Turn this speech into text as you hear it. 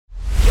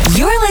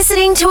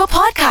listening to a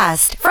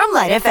podcast from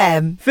LITE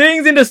FM.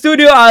 Things in the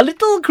studio are a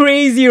little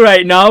crazy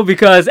right now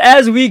because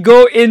as we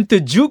go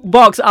into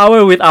Jukebox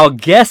Hour with our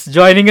guests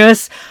joining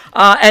us,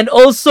 and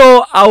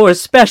also our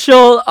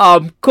special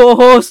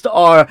co-host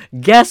or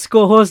guest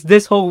co-host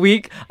this whole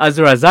week,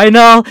 Azra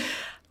Zainal,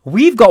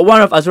 we've got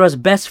one of Azra's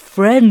best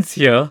friends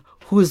here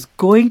who's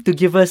going to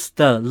give us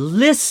the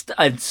list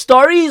and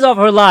stories of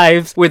her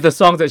lives with the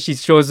songs that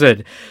she's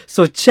chosen.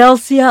 So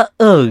Chelsia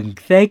Ng,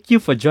 thank you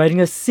for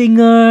joining us.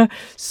 Singer,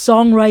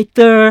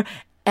 songwriter,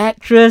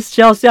 actress.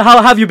 Chelsia,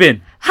 how have you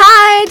been?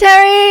 Hi,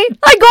 Terry.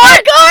 My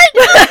God.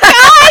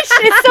 Gosh,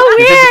 it's so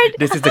weird.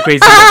 This is the crazy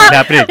thing that's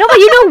happening. No, but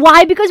you know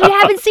why? Because we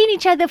haven't seen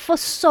each other for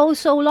so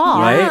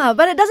long. Right? Yeah,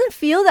 but it doesn't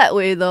feel that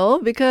way though,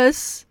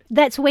 because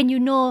That's when you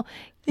know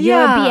you're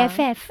Yeah. a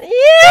BFF.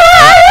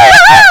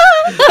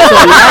 So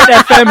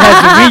LITE FM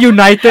has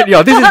reunited.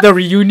 This is the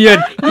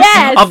reunion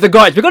Yes. of the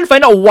gods. We're going to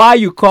find out why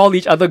you call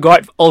each other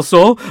God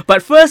also.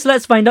 But first,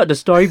 let's find out the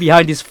story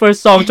behind this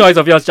first song choice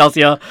of yours,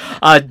 Chelsia.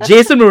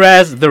 Jason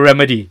Mraz, The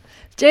Remedy.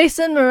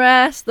 Jason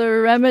Mraz, The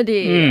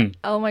Remedy.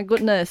 Oh my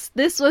goodness.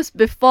 This was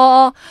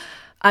before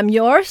I'm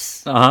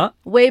Yours.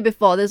 Way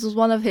before. This was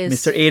one of his...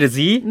 Mr. A to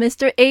Z.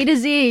 Mr. A to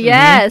Z,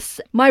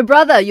 yes. My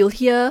brother, you'll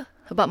hear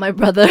about my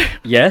brother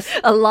Yes.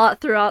 a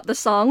lot throughout the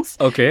songs.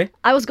 Okay.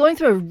 I was going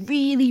through a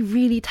really,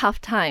 really tough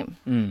time.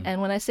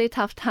 And when I say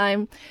tough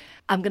time,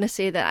 I'm going to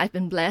say that I've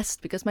been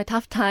blessed because my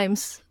tough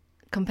times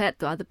compared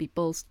to other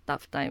people's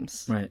tough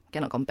times Right.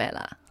 cannot compare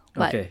lah.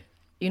 But Okay.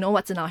 you know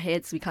what's in our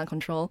heads we can't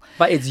control.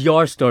 But it's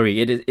your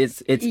story.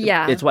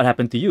 It's what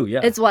happened to you.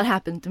 Yeah. It's what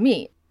happened to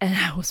me. And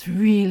I was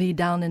really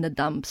down in the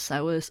dumps.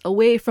 I was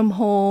away from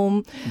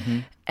home.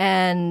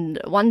 And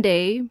one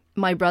day,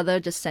 my brother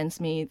just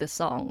sends me the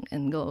song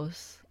and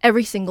goes,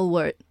 every single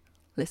word,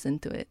 listen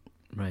to it.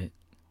 Right.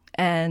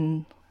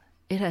 And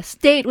it has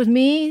stayed with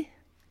me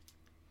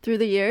through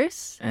the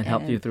years. And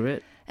helped you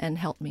through it. And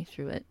helped me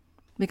through it.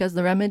 Because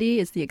the remedy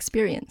is the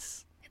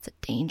experience. It's a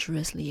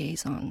dangerous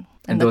liaison.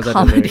 And the those are the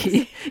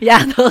comedy.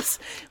 Yeah, those.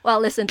 Well,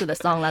 listen to the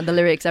song, the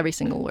lyrics, every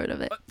single word of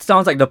it.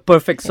 Sounds like the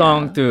perfect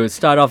song to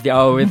start off the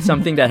hour with,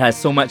 something that has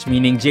so much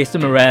meaning.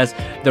 Jason Mraz,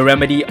 The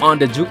Remedy on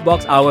the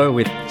Jukebox Hour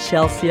with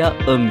Chelsia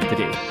Ng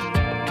today.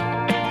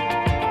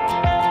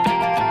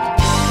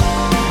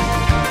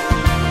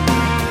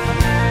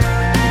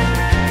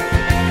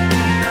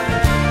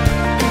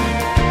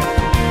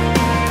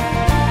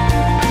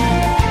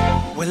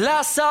 Well,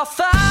 I saw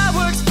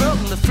fireworks from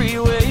the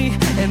freeway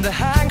and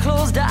behind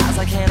closed eyes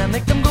I can't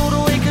make them go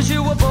away. Cause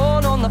you were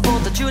born on the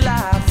 4th of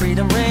July.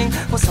 Freedom ring,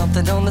 well,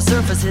 something on the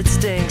surface it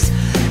stinks.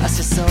 I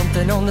see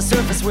something on the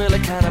surface, well,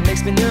 it kinda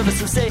makes me nervous.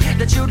 Who say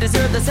that you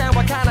deserve this, and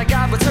what kind of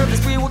God would serve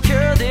this? We will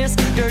cure this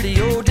dirty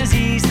old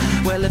disease.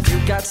 Well, if you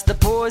got the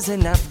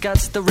poison, I've got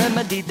the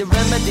remedy. The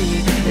remedy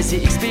is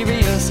the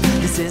experience.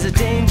 This is a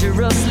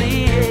dangerous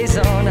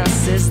liaison. I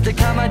says the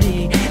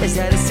comedy, is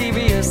that it's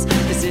serious?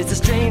 This is a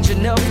strange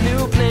enough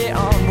new play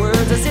on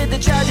words. I said the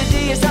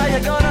tragedy is how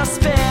you're gonna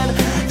spend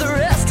the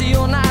rest of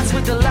your nights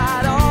with the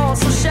light on.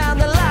 So shine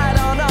the light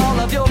on all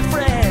of your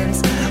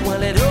friends.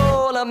 Well, it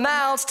all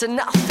amounts to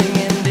nothing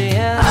in the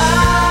end.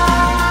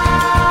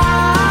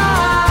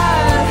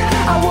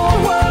 I won't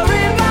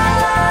worry my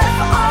life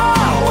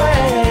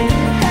away.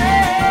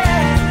 Hey,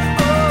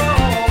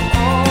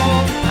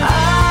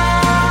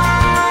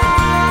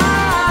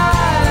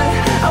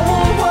 I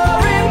won't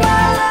worry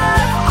my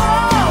life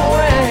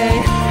away.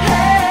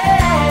 Hey,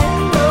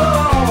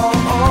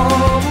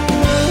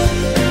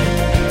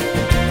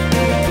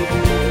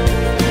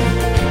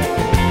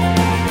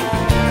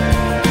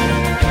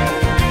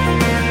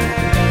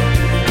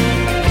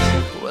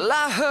 well,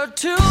 I heard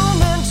two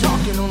men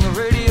talking on the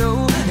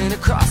radio in a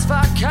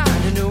crossfire kind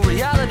of new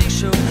reality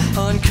show,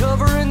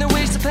 uncovering the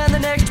ways to plan the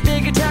next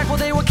big attack. Well,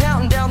 they were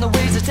counting down the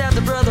ways to stab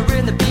the brother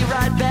in the be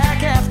right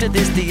back after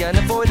this. The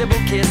unavoidable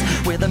kiss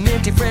with a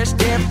minty fresh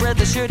damp breath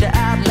that's sure to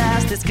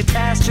outlast this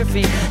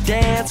catastrophe.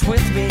 Dance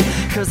with me,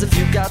 cause if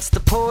you got the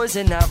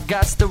poison, I've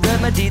got the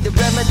remedy. The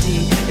remedy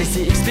is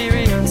the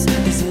experience.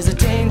 This is a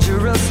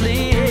dangerous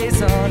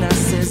liaison. I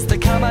says the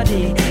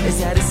comedy, is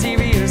that it's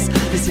serious?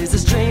 This is a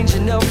strange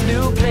enough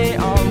new play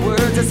on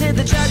words. I said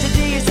the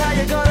tragedy is how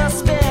you're gonna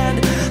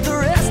spend the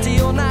rest of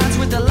your nights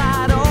with the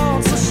light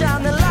on. So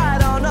shine the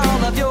light on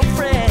all of your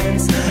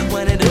friends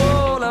when it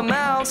all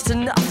amounts to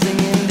nothing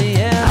in the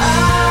end.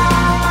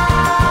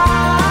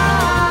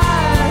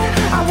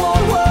 I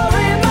won't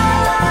worry my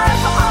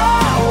life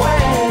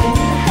away.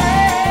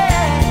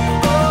 Hey,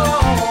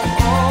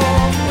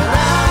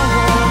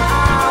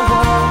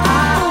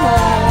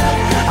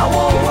 I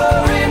won't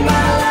worry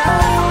my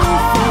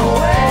life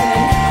away.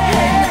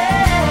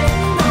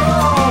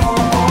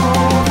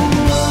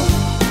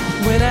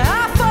 When I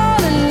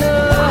fall in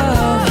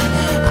love,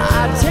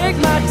 I take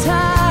my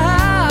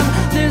time.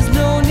 There's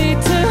no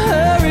need to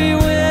hurry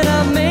when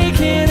I'm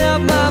making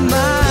up my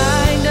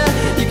mind.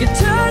 You can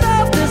turn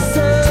off the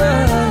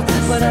sun,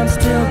 but I'm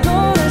still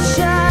gonna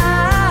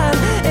shine.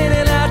 And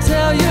then I'll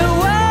tell you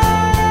why.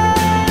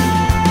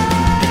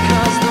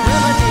 Because the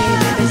remedy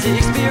is the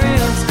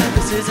experience.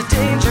 This is a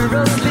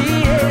dangerous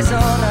liaison.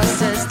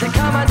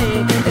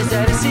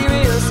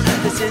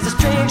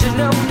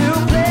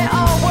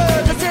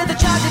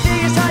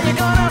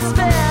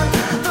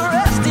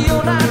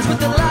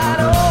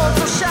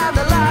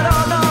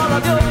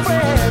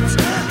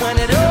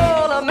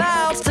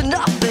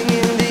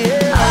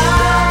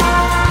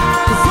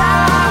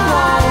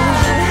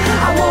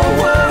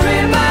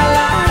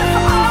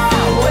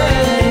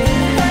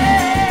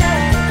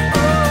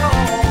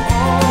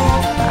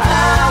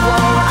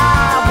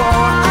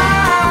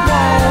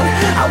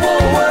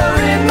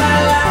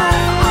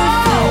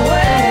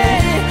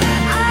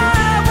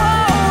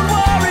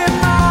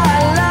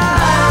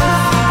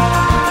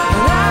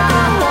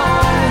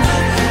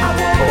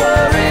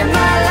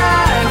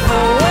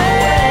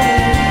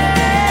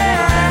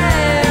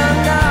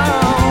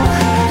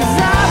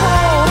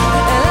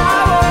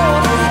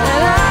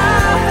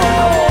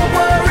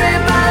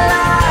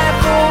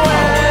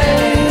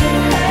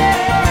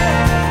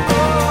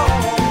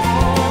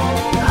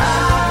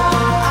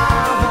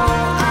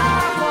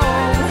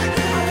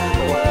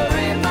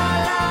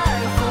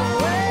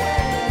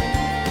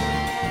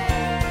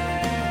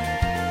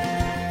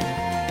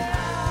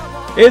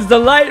 It's the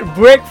Light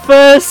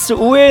Breakfast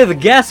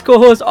with guest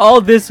co-host all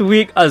this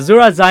week,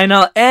 Azura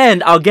Zainal,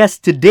 and our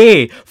guest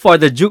today for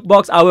the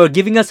Jukebox Hour,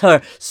 giving us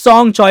her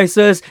song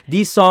choices.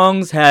 These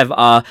songs have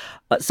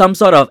some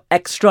sort of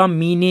extra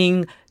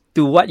meaning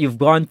to what you've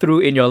gone through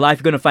in your life.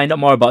 You're going to find out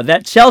more about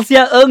that.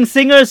 Chelsia Ng,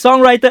 singer,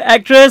 songwriter,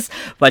 actress.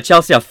 But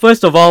Chelsia,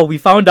 first of all, we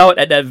found out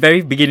at the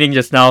very beginning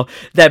just now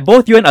that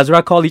both you and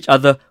Azura call each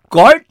other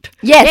Gort?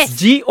 Yes.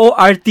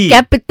 G-O-R-T.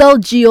 Capital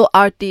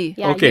G-O-R-T.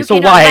 Yeah, Okay, you so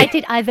cannot why? write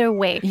it either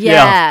way.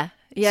 Yeah.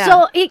 Yeah.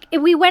 So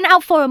we went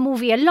out for a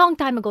movie a long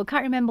time ago.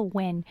 Can't remember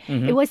when.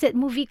 Mm-hmm. It was that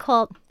movie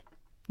called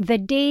The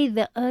Day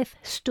the Earth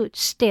Stood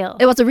Still.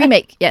 It was a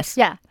remake, yes.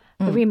 Yeah.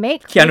 A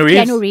remake. Keanu with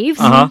Reeves? Keanu Reeves.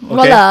 Uh-huh. Well,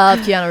 Okay. love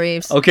Keanu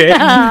Reeves. Okay.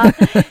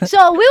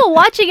 So we were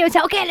watching it and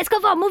said, okay, let's go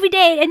for a movie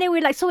date. And then we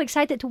were like so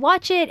excited to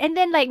watch it. And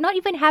then like not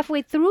even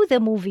halfway through the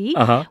movie,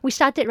 Uh-huh. we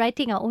started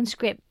writing our own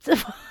script.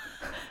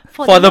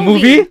 For the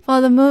movie? For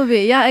the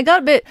movie, yeah, I got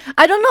a bit.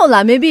 I don't know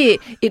lah. Maybe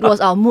it was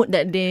our mood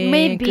that day.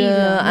 Maybe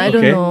lah, I don't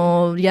Okay.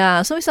 know.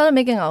 Yeah, so we started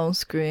making our own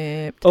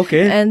script.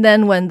 Okay. And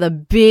then when the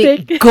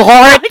big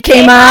Gort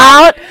came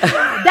out,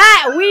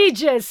 That we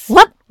just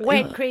what?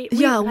 went crazy.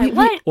 Yeah, we-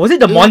 what? Was it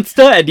the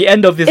monster at the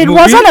end of this It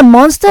movie? wasn't a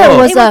monster.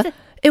 Oh.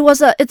 It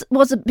was a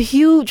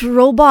huge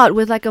robot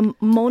with like a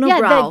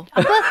monobrow.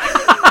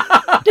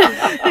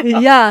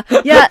 Yeah,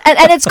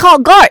 and it's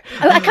called Gort.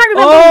 I can't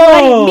remember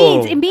what it Oh.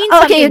 means. It means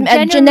Okay,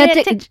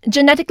 something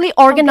genetically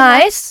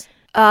organized.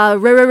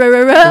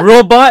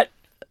 Robot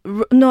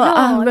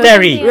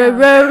Terry.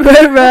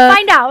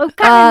 Find out. I can't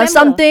remember.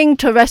 Something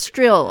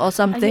terrestrial or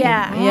something.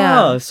 Yeah.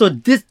 Ah, so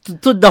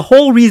the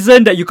whole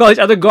reason that you call each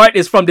other Gort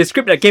is from the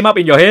script that came up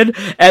in your head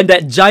and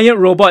that giant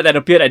robot that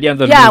appeared at the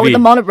end of the Yeah, movie.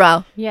 with the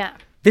monobrow. Yeah.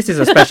 This is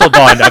a special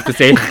bond, I have to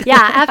say. Yeah,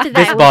 after that,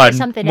 This it was bond, just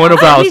something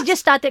monobrows. else. We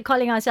just started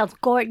calling ourselves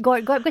Gort,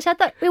 because I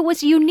thought it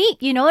was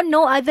unique, you know?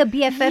 No other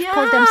BFF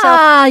called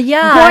themselves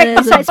Yeah, Gort it is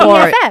a besides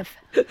Gort. BFF.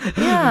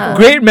 Yeah.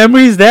 Great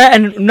memories there,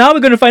 and now we're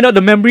going to find out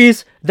the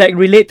memories that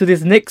relate to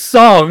this next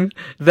song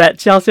that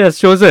Chelsea has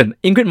chosen.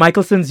 Ingrid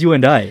Michaelson's You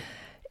and I.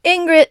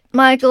 Ingrid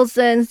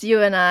Michaelson's You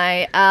and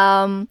I.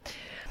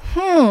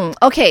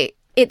 Okay,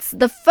 it's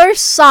the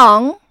first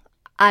song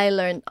I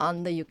learned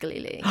on the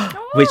ukulele.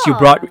 Which you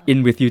brought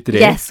in with you today.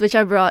 Yes, which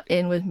I brought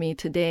in with me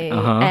today.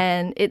 Uh-huh.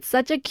 And it's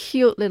such a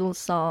cute little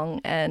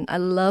song. And I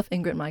love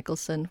Ingrid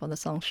Michaelson for the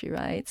songs she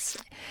writes.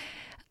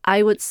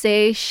 I would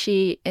say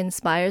she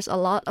inspires a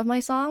lot of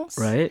my songs.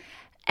 Right?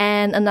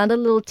 And another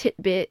little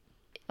tidbit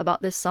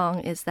about this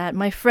song is that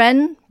my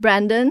friend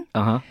Brandon,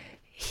 Uh-huh.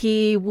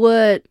 he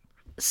would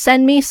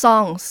send me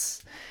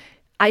songs,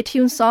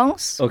 iTunes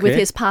songs, Okay. with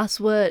his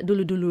password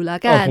dulu-dulu lah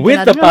kan.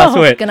 with the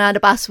password. Kena ada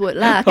password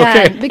lah Okay.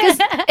 kan. Because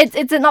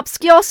it's an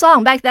obscure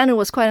song. Back then it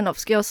was quite an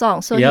obscure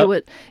song. So he Yep.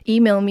 would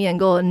email me and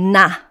go,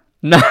 nah,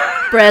 Nah.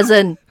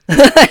 present.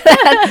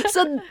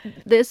 So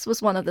this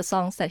was one of the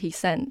songs that he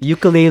sent.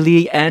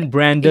 Ukulele and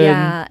Brandon.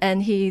 Yeah,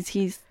 and he's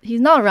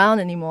not around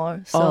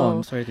anymore. So Oh,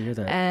 I'm sorry to hear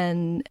that.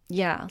 and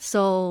yeah,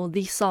 so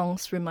these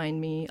songs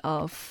remind me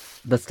of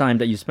The time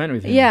that you spent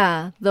with him.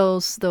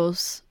 those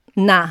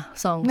nah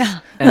songs.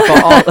 And for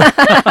all...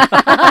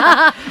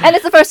 And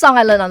it's the first song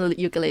I learned on the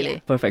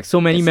ukulele. Perfect.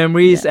 So many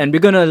memories, and we're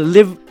gonna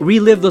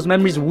relive those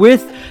memories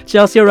with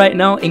Chelsea right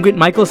now. Ingrid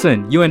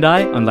Michaelson, You and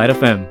I on Light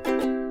FM.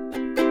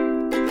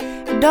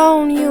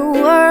 Don't you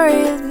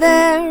worry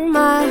there,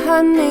 my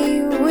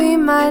honey. We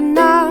might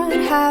not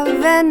have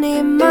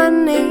any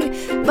money,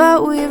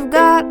 but we've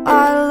got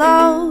our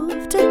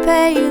love to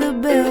pay the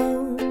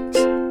bills.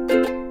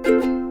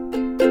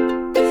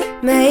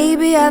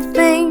 Maybe I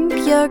think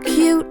you're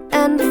cute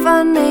and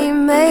funny.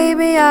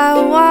 Maybe I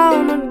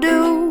wanna do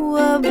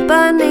what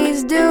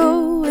bunnies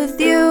do with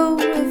you,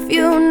 if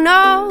you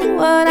know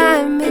what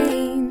I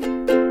mean.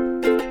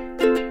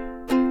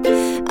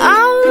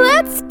 Oh,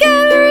 let's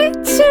get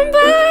rich and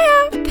buy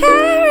our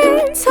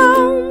parents'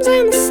 homes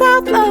in the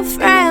south of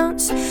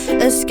France.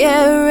 Let's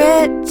get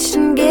rich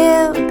and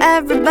give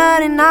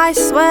everybody nice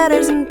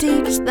sweaters and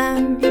teach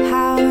them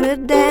how to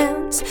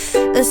dance.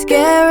 Let's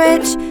get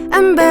rich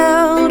and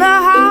build a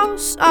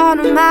house on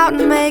a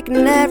mountain,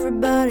 making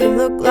everybody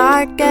look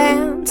like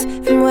ants.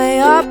 From way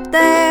up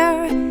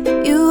there,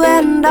 you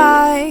and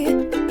I,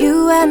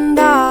 you and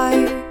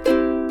I.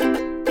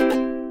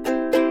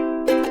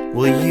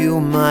 Well, you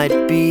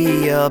might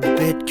be a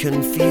bit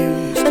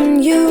confused,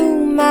 And you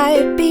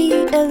might be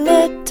a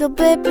little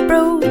bit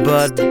bruised,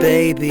 but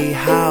baby,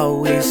 how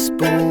we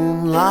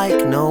spoon like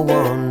no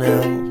one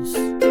else.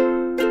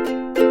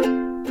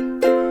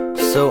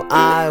 So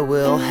I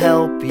will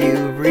help you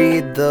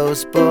read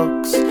those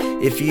books,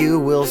 if you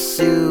will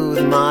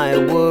soothe my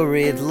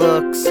worried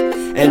looks,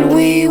 and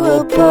we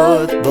will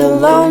put the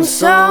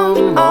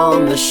lonesome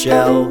on the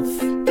shelf.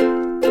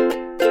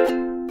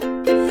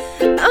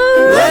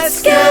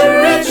 Let's get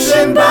rich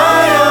and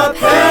buy our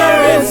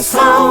parents'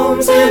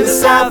 homes in the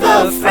south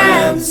of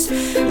France.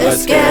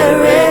 Let's get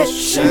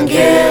rich and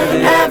give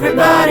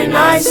everybody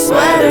nice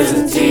sweaters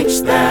and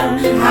teach them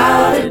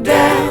how to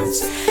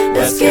dance.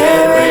 Let's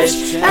get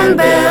rich and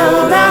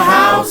build a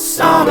house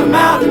on a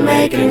mountain,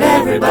 making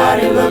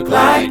everybody look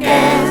like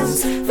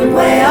ants. From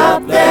way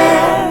up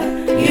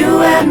there,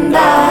 you and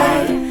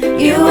I,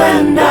 you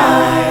and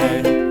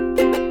I.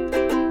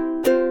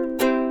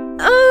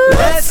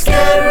 Let's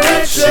get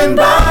rich and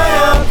buy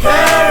our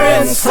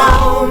parents'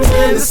 homes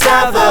in the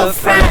south of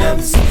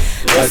France.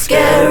 Let's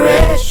get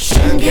rich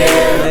and give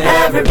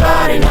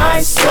everybody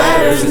nice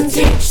sweaters and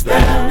teach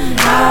them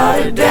how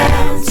to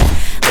dance.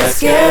 Let's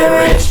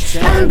get rich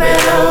and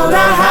build a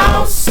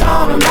house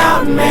on a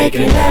mountain,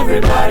 making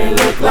everybody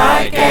look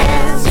like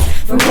ants.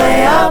 From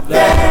way up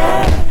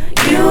there,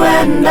 you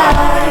and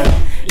I,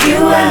 you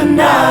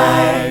and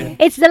I.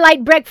 It's the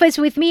Light Breakfast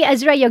with me,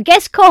 Azra, your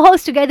guest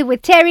co-host, together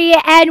with Terry,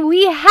 and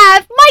we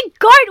have my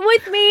God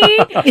with me,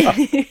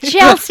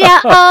 Chelsia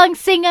Ong,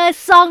 singer,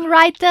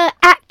 songwriter,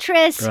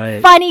 actress,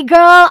 funny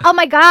girl. Oh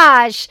my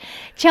gosh,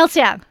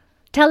 Chelsia,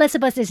 tell us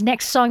about this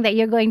next song that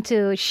you're going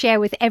to share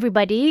with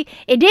everybody.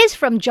 It is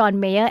from John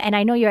Mayer, and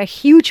I know you're a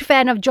huge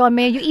fan of John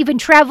Mayer. You even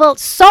traveled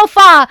so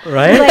far to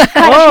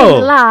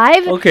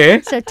live.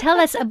 Okay. So tell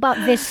us about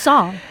this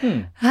song.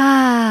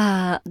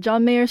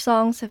 John Mayer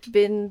songs have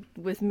been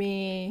with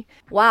me,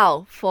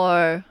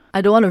 for... I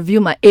don't want to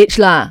reveal my age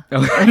lah. No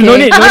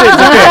need. It's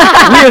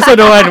okay. We also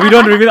don't want. We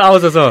don't reveal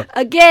ours also.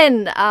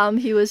 Again,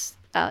 he was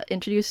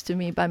introduced to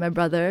me by my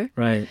brother.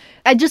 Right.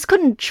 I just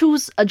couldn't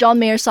choose a John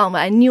Mayer song, but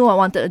I knew I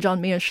wanted a John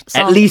Mayer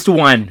song. At least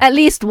one. At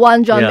least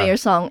one John Mayer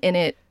song in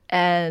it.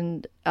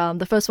 And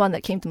the first one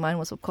that came to mind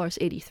was, of course,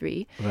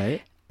 83.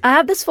 Right. I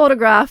have this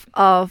photograph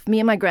of me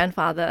and my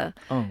grandfather,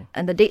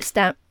 and the date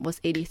stamp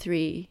was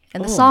 83.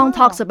 And the song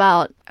talks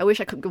about, I wish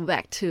I could go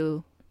back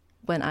to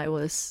when I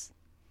was...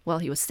 Well,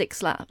 he was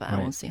 6 lah, but I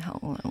won't say how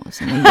old I was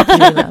in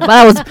 83 lah. But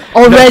I was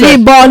already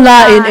born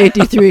lah in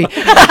 83.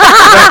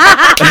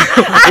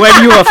 When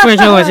you were French,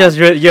 I was just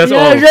years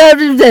old.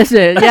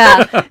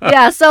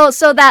 Yeah.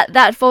 So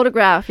that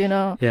photograph, you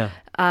know. Yeah.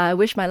 I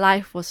wish my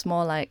life was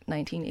more like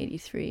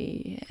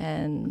 1983.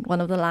 And one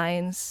of the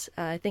lines,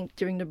 I think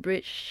during the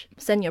bridge,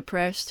 send your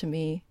prayers to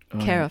me,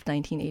 care of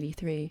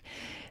 1983.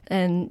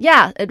 And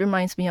yeah, it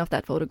reminds me of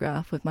that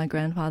photograph with my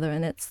grandfather,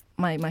 and it's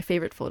my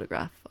favorite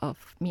photograph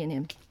of me and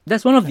him.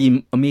 That's one of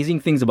the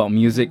amazing things about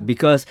music,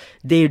 because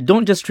they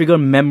don't just trigger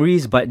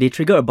memories, but they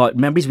trigger about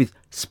memories with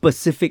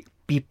specific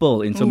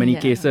people in so many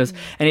cases.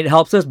 And it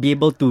helps us be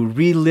able to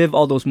relive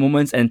all those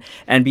moments and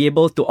be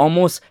able to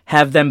almost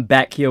have them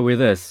back here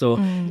with us. So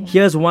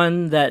here's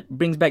one that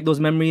brings back those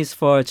memories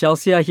for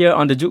Chelsia here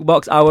on the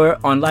Jukebox Hour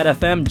on LITE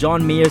FM.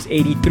 John Mayer's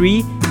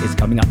 83 is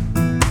coming up.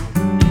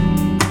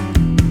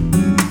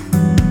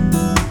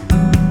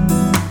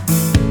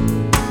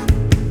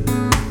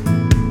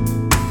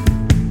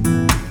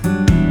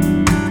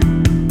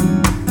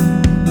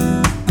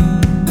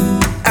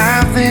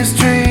 These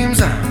dreams,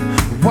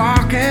 I'm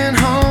walking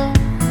home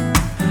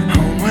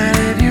where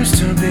it used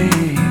to be,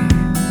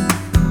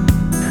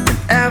 and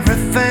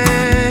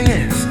everything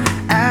is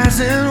as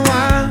it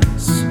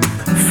was,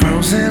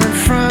 frozen in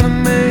front of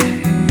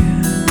me.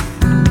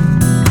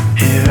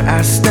 Here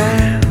I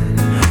stand,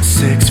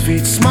 6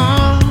 feet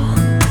small,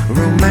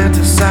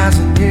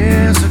 romanticizing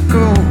years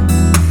ago.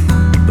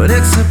 But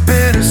it's a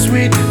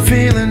bittersweet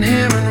feeling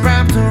hearing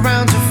wrapped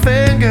around your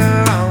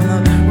finger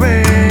on the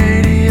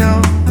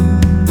radio.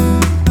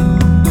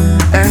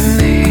 And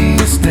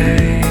these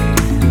days,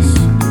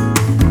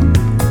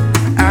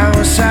 I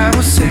wish I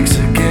was 6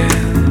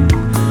 again.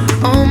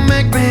 Oh,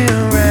 make me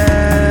a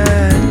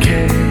red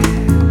cake.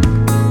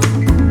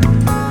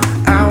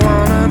 I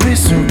wanna be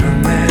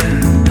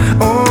Superman.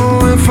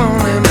 Oh, if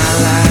only my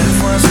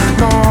life was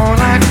more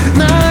like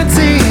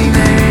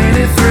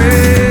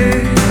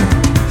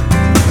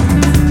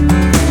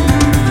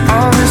 1983.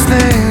 All these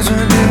things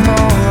would be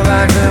more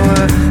like they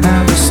were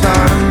at the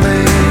start of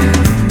me.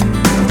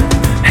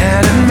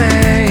 Had it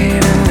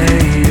made in 83.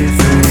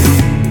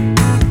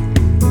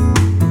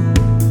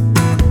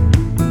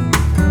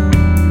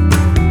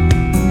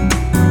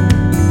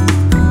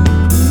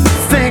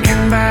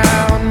 Thinking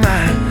about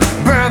my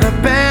brother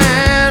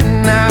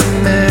Ben, I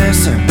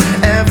miss him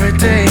every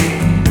day.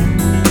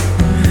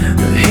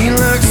 He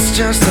looks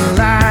just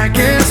like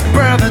his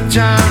brother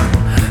John,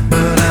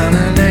 but on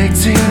an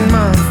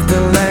 18-month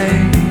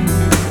delay.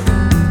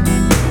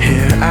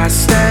 Here I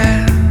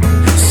stand,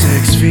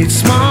 6 feet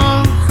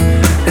small,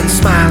 and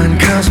smiling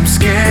cause I'm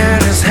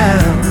scared as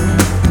hell.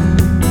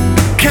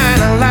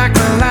 Kinda like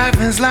my life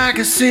is like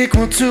a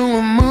sequel to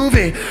a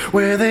movie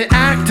where the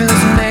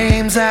actors'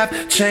 names have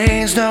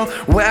changed. Oh,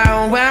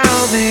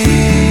 well,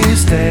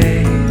 these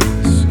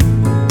days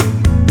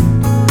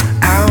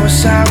I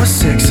wish I was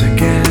 6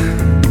 again.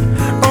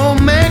 Oh,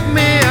 make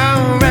me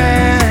a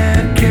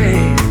red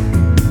cake.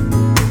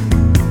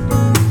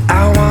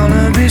 I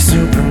wanna be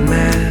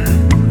Superman.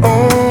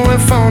 Oh,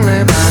 if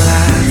only my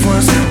life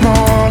was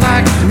more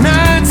like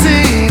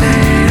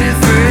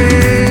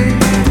 1983.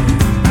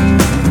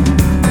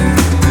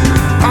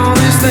 All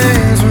these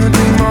things would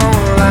be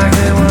more like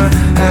they were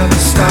at the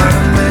start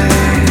of me.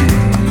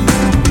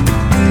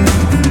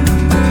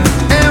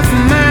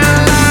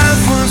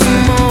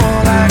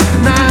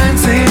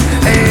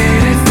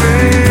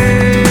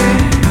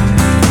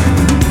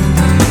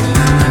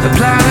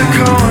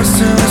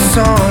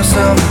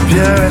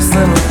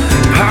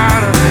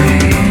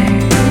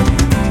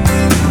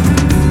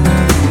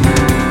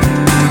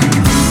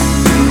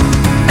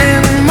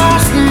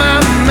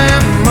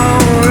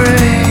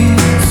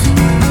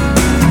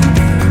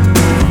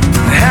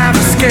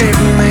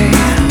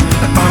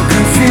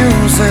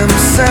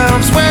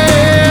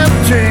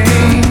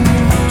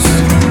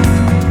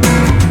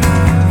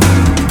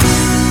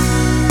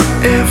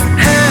 If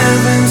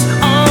heaven's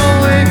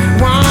all we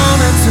want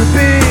it to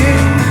be,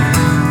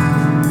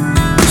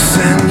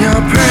 send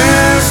your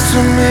prayers to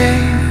me.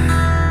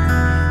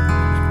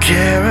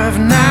 Care of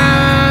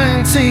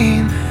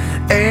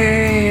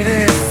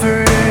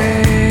 1983.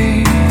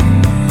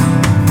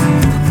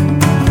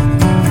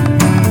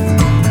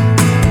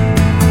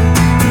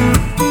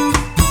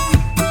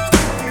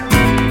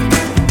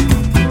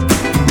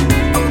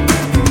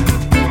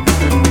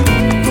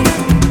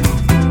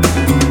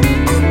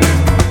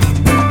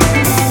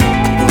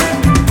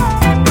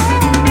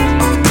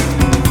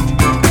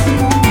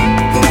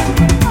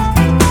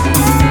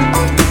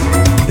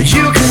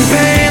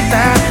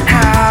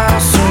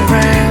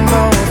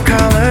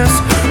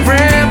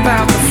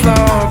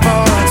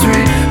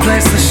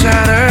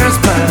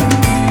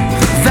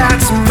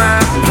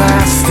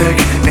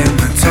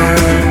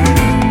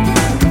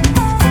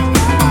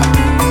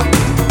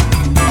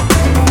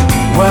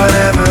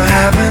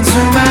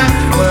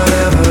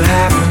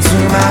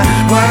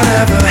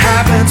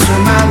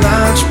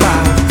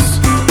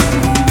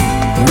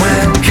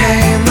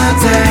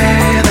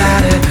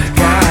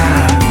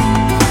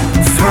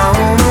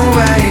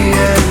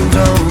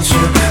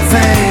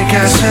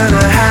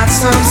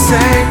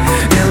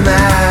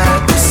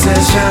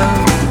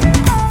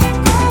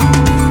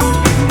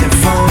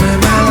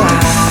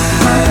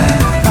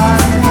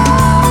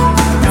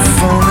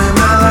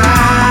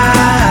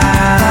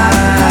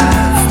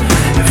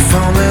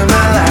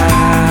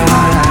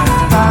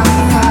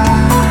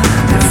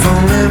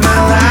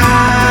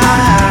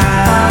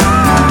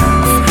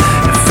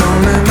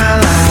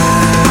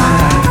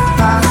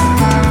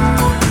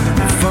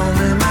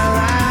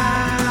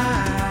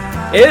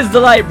 It's the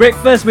Light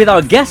Breakfast with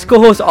our guest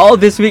co-host all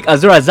this week,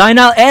 Azura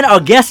Zainal, and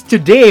our guest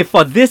today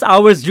for this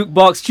hour's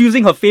Jukebox,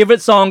 choosing her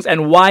favourite songs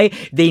and why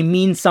they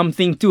mean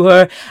something to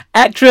her,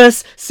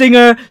 actress,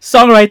 singer,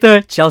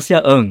 songwriter,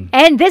 Chelsia Ng.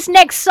 And this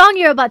next song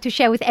you're about to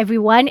share with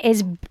everyone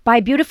is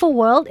by Beautiful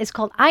World. It's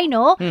called I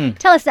Know.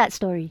 Tell us that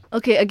story.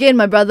 Okay, again,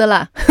 my brother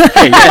lah.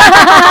 Okay,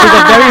 yes. He's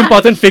a very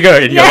important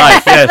figure in your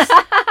life, yes.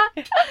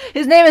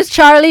 His name is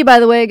Charlie,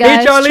 by the way, guys.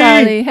 Hey,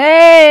 Charlie.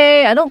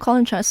 Hey, I don't call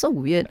him Charlie. So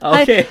weird.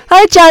 Okay.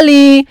 Hi,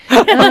 Charlie.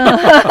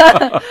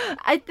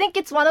 I think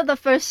it's one of the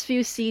first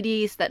few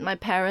CDs that my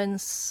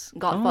parents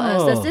got for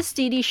us. There's this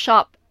CD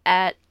shop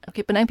at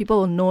Penang people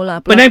will know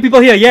lah. Penang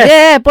people here, yes.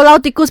 Yeah, Pulau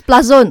Tikus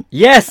Plus Zone.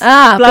 Yes.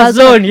 Plus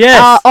Zone,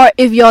 yes. Or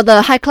if you're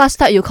the high class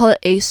type, you call it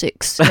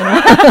A6. You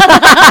know?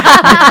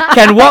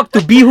 Can walk to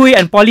Bihui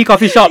and Poly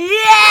Coffee Shop.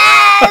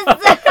 Yes.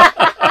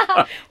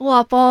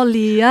 Wow,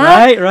 Polly,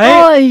 Right.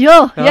 Oh,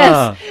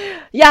 yes.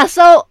 Yeah,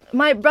 so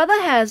my brother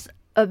has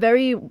a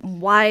very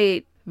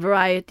wide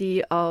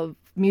variety of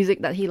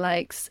music that he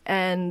likes,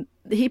 and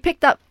he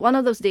picked up one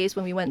of those days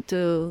when we went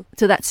to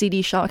that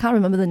CD shop. I can't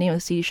remember the name of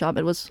the CD shop.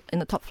 It was in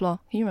the top floor.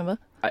 Can you remember?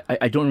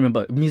 I don't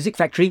remember. Music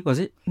Factory, was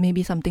it?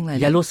 Maybe something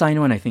like Yellow sign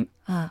one, I think.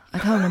 I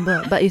can't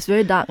remember, but it's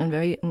very dark and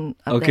very up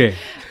Okay. there.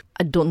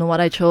 I don't know what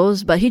I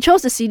chose, but he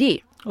chose the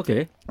CD.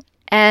 Okay.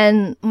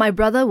 And my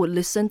brother would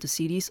listen to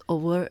CDs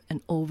over and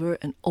over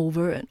and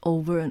over and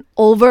over and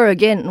over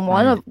again. And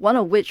one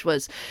of which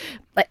was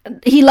like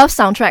he loves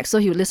soundtracks, so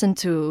he would listen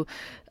to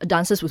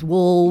Dances with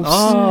Wolves.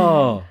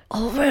 Oh.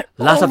 Over and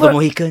Last of over. the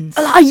Mohicans.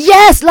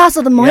 Yes, Last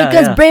of the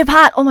Mohicans, yeah.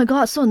 Braveheart. Oh my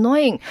god, so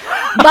annoying.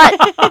 But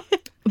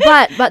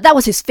but that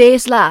was his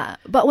face lah.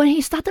 But when he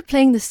started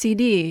playing the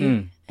CD,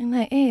 I'm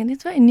like, hey,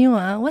 it's very new,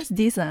 what's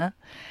this?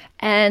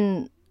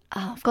 And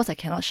of course, I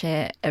cannot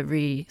share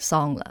every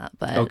song,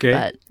 but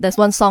there's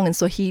one song in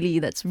Swahili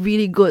that's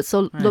really good.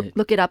 So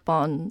look it up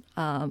on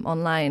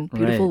online.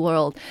 Beautiful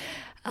World.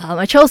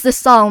 I chose this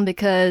song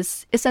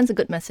because it sends a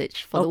good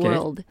message for the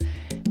world,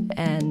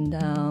 and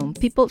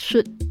people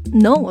should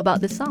know about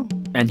this song.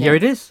 And here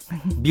it is,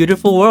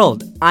 Beautiful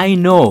World, I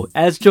Know,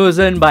 as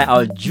chosen by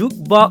our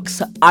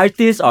Jukebox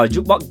artist, our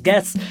Jukebox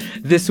guest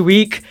this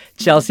week,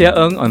 Chelsia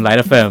Ng on LITE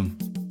FM.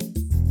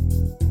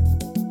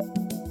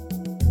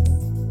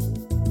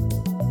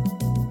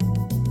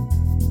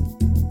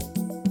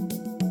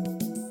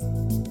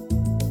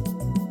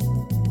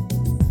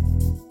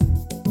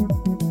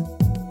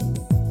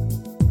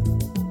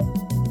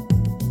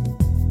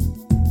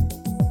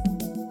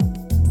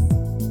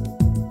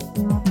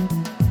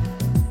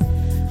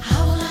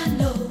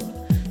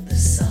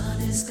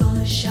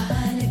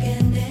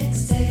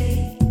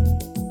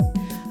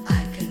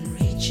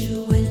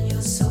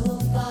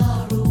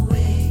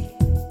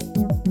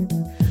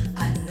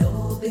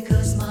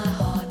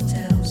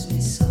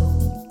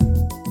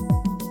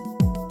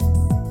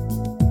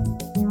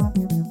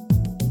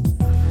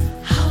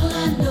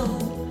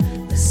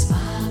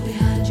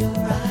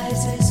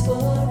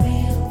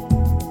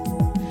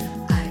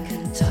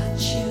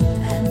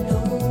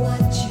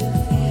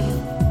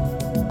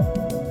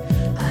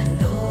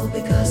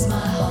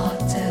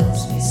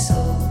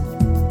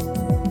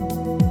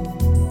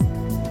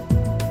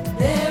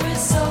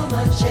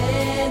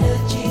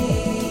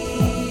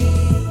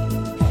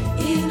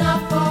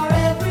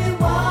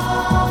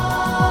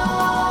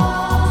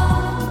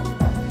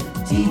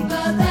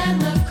 Deeper than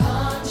the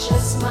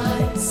conscious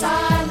mind,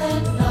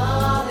 silent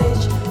night.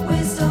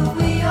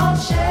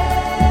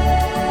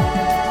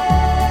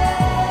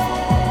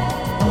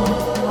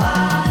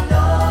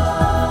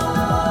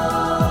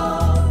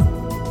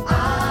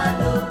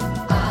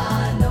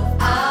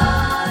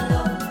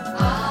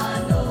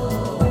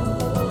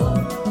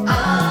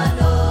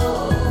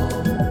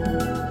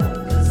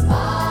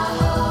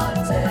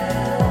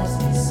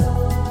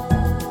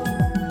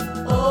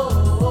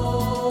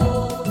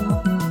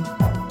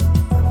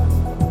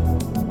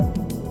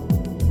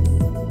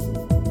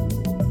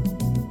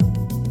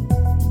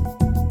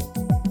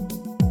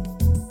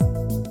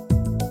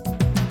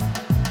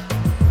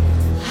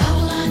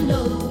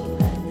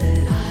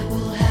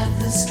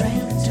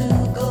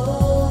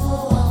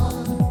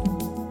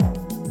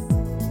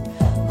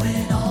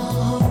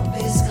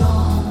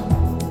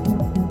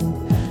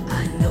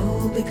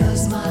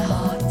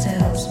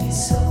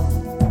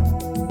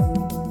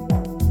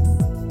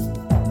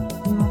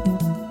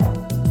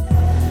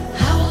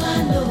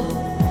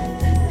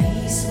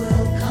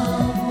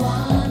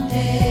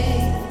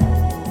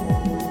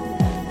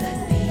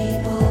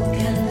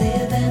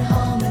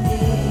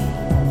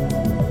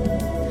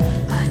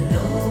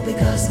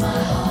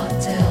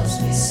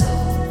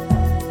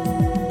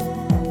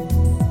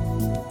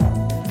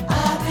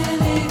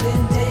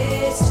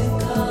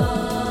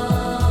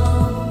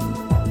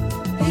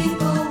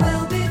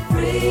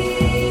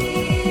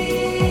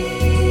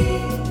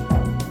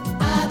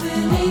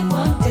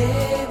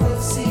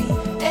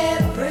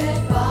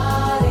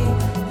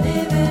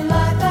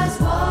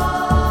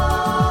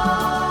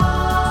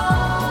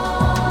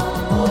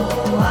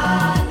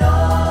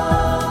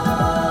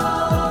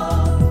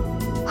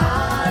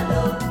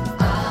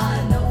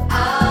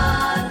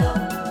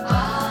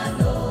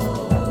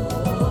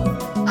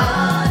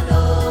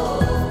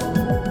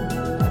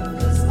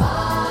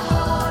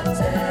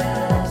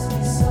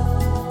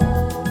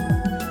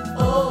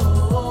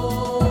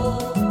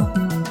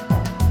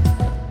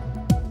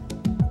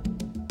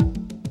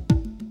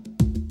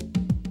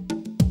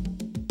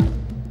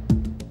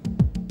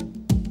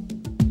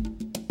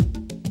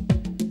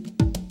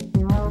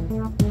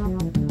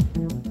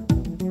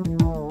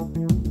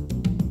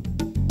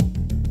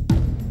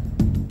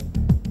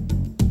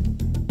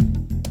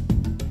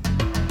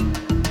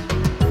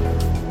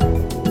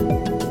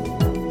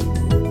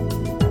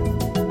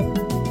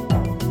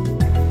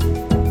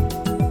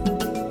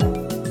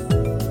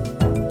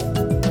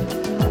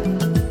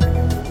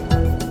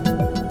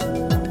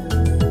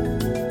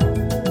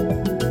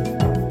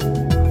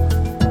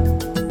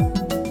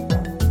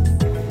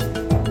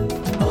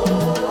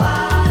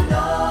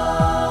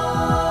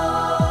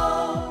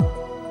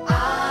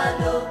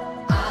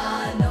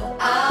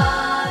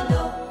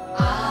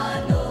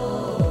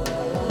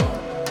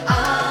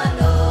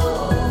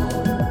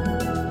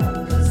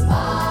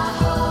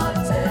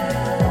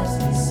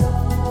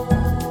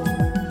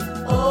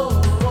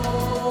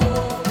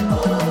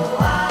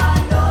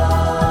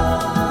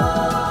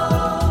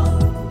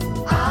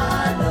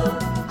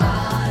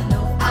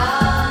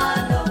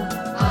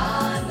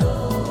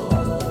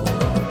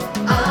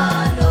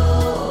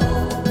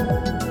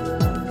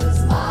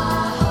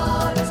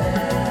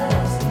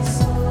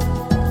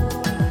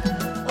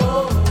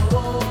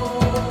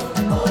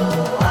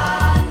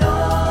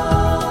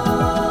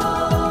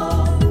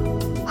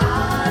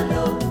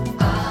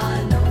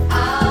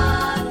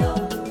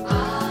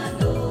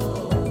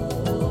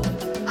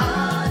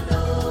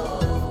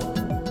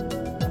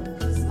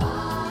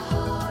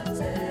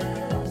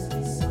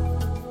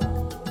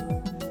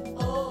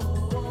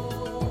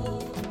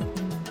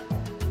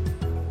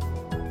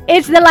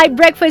 It's the Light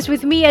Breakfast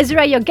with me,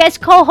 Azura, your guest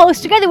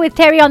co-host, together with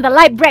Terry on the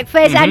Light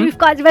Breakfast. And we've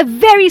got a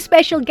very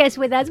special guest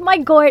with us, my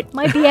Gort,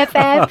 my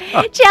BFF,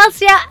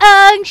 Chelsia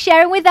Ng,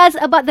 sharing with us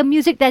about the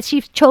music that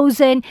she's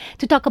chosen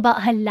to talk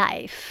about her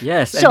life.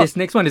 Yes, and this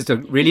next one is a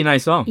really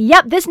nice song.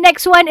 Yep, this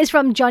next one is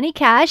from Johnny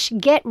Cash,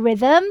 Get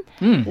Rhythm.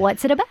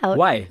 What's it about?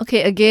 Why?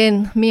 Okay,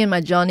 again, me and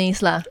my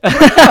Johnnies lah.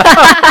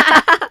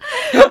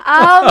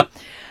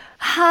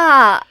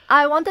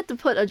 I wanted to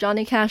put a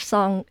Johnny Cash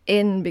song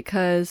in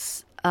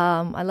because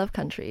I love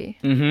country.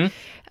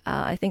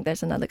 I think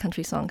there's another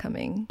country song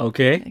coming.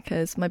 Okay.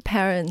 Because my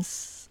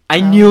parents...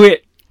 I knew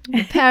it.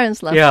 My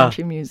parents love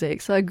country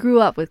music, so I grew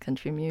up with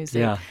country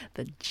music. Yeah.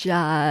 The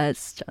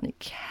Jazz, Johnny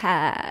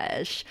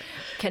Cash,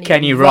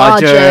 Kenny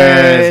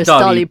Rogers,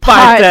 Dolly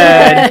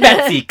Parton,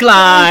 Patsy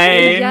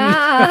Cline.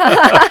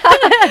 Yeah.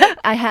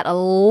 I had a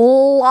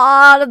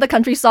lot of the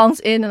country songs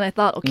in, and I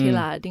thought, okay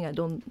lah, I think I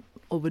don't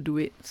overdo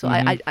it. So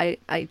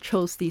I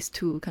chose these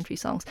two country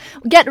songs.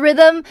 Get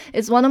Rhythm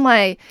is one of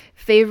my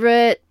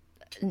favorite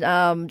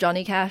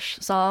Johnny Cash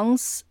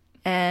songs.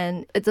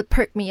 And it's a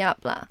perk me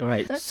up lah.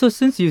 Right. So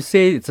since you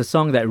say it's a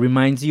song that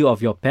reminds you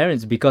of your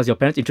parents because your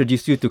parents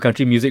introduced you to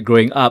country music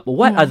growing up,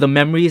 what are the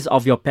memories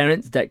of your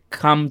parents that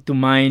come to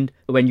mind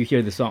when you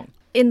hear the song?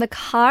 In the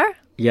car?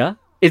 Yeah?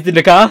 It's in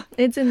the car?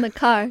 It's in the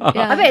car.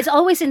 Yeah. I mean, it's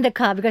always in the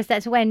car because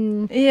that's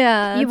when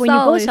when you go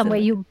always somewhere,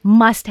 you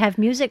must have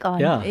music on.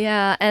 Yeah.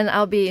 Yeah, and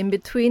I'll be in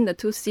between the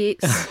two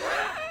seats.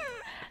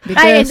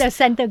 I in the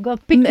center go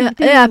pick me.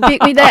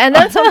 Pick me there. And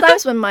then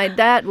sometimes when my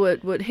dad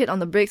would hit on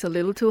the brakes a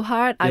little too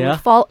hard, I would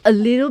fall a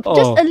little,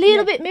 just a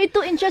little bit, maybe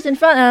 2 inches in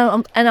front,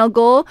 and I'll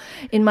go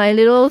in my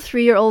little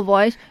 3-year-old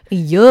voice.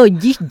 Yo,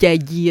 this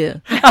daddy.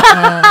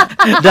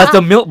 Does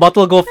the milk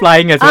bottle go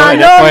flying as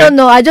well?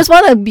 No. I just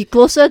want to be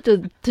closer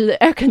to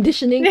the air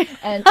conditioning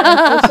and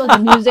also the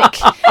music.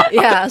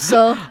 Yeah,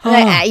 so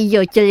like,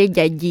 yo,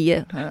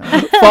 daddy.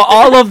 For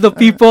all of the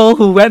people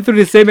who went through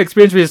the same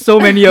experience with so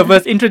many of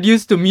us,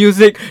 introduced to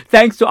music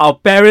thanks to our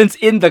parents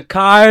in the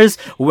cars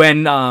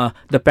when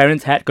the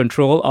parents had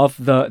control of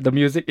the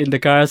music in the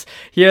cars.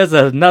 Here's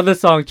another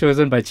song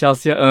chosen by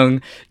Chelsia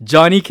Ng,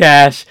 Johnny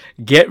Cash,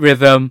 Get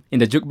Rhythm, in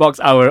the Jukebox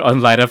Hour on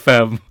LITE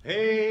FM.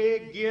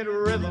 Hey, get a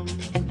rhythm.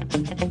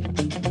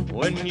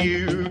 When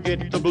you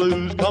get the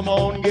blues, come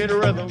on, get a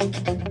rhythm.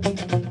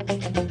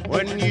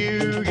 When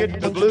you get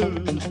the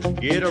blues,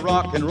 get a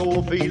rock and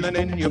roll feeling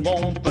in your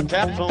bones, put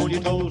taps on your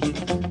toes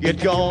and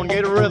get gone,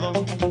 get a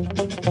rhythm.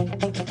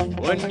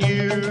 When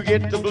you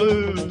get the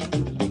blues,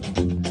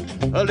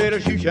 a little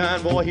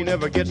shoeshine boy, he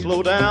never gets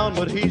low down,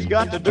 but he's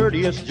got the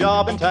dirtiest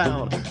job in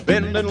town,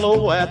 bending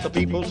low at the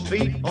people's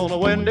feet on a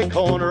windy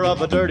corner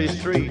of a dirty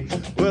street.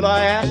 Well,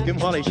 I asked him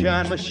while he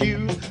shined my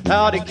shoes,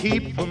 how'd he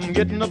keep from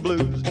getting the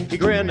blues? He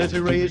grinned as he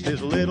raised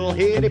his little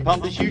head, he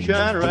popped the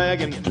shoeshine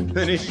rag, and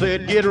then he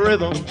said, get a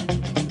rhythm.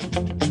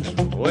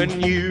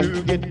 When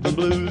you get the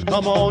blues,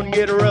 come on,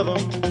 get a rhythm.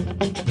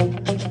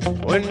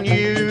 When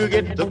you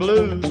get the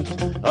blues,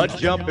 a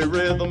jumpy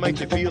rhythm makes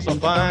you feel so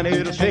fine.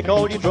 It'll shake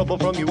all your trouble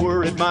from your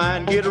worried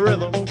mind. Get a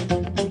rhythm.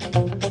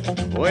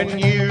 When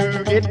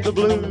you get the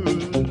blues.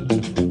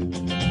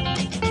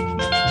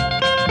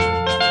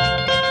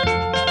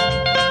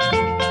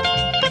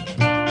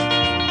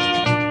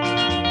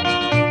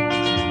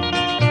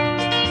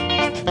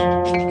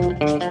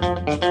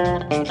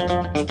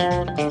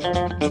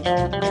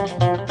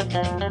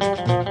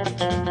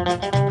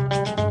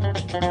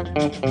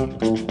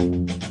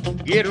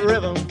 Get a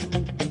rhythm.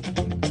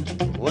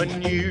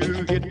 When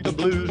you get the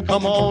blues,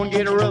 come on,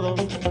 get a rhythm.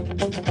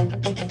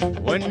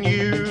 When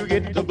you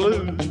get the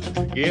blues,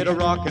 get a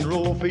rock and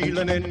roll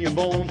feeling in your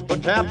bones,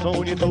 put taps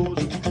on your toes,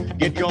 and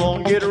get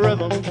gone, get a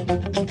rhythm.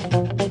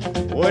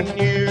 When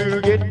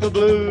you get the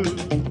blues.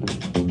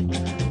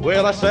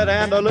 Well, I sat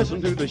and I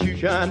listened to the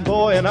shoeshine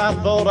boy, and I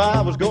thought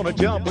I was gonna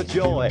jump with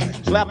joy.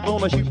 Slapped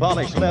on the shoe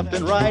polish left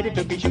and right, he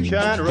took his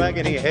shoeshine rag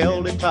and he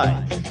held it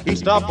tight. He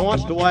stopped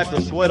once to wipe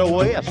the sweat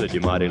away. I said,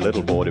 you mighty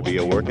little boy to be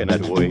a-working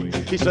that way.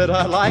 He said,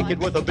 I like it,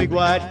 with a big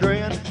wide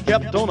grin.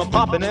 Kept on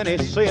a-popping and he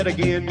said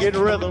again, get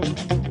a rhythm.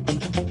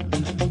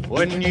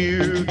 When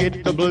you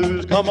get the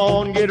blues, come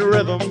on, get a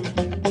rhythm.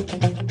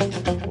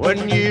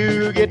 When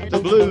you get the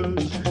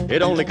blues,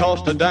 it only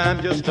costs a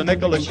dime, just a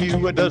nickel a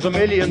shoe. It does $1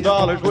 million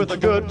worth of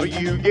good for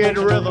you. Get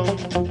a rhythm.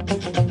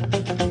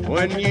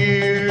 When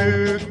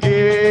you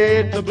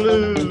get the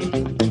blues.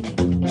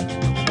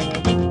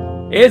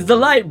 It's the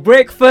Light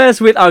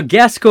Breakfast with our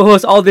guest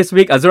co-host all this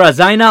week, Azura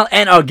Zainal,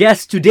 and our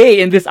guest today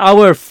in this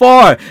hour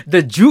for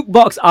the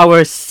Jukebox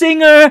Hour,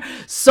 singer,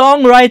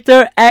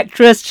 songwriter,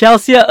 actress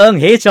Chelsia Ng.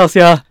 Hey,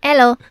 Chelsia.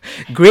 Hello.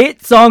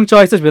 Great song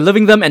choices. We're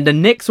loving them. And the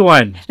next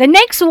one. The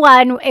next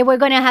one, we're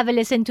going to have a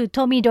listen to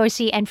Tommy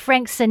Dorsey and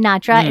Frank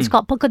Sinatra. It's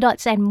called Polka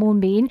Dots and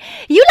Moonbeam.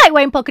 You like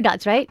wearing polka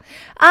dots, right?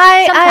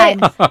 I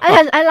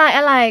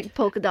like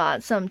polka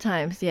dots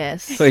sometimes,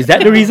 yes. So is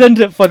that the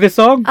reason for this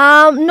song?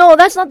 No,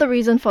 that's not the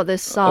reason for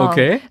this song.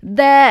 Okay.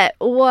 There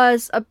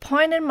was a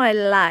point in my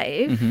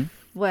life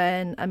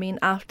when,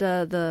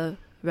 after the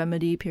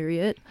remedy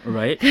period.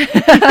 Right.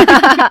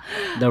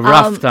 The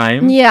rough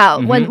time. Yeah,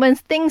 when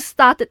things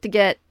started to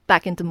get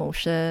back into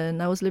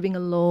motion, I was living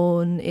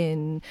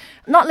alone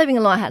not living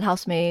alone, I had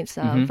housemates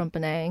from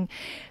Penang.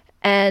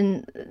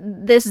 And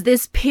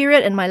this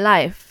period in my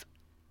life,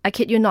 I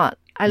kid you not,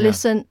 I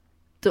listened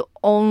to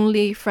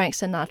only Frank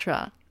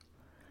Sinatra.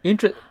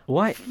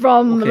 Why?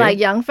 From like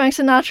young Frank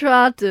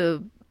Sinatra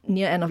to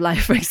near end of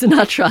life Frank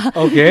Sinatra.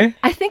 Okay.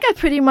 I think I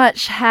pretty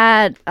much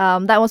had,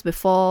 that was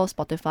before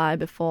Spotify,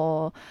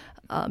 before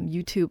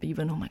YouTube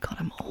even. Oh my God,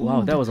 I'm old.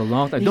 Wow, that was a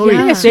long time. Don't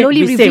worry, we save.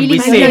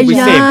 We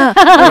Yeah.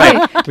 save.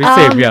 Right, we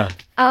save, yeah.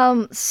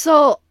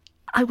 So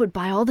I would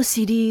buy all the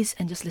CDs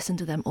and just listen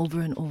to them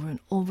over and over and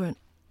over and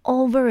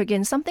over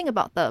again. Something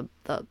about the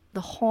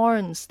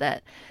horns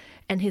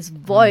and his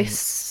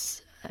voice.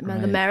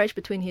 The marriage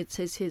between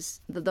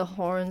the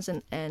horns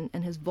and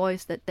his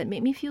voice that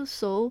made me feel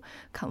so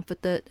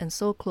comforted and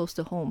so close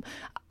to home.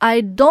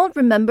 I don't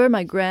remember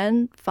my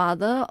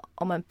grandfather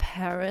or my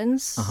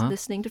parents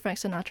listening to Frank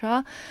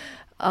Sinatra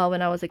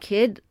when I was a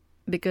kid,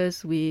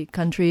 because we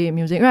country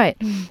music, right?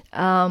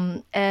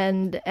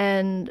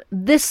 And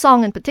this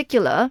song in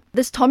particular,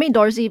 this Tommy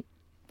Dorsey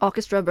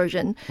orchestra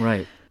version,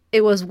 right?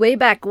 It was way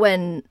back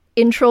when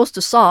intros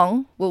to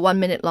song were 1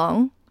 minute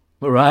long,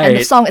 right? And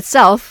the song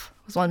itself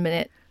was 1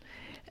 minute.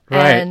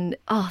 Right. And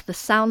the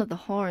sound of the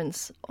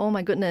horns. Oh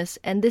my goodness.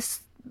 And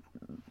these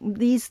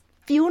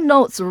few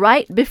notes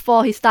right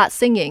before he starts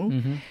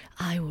singing,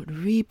 I would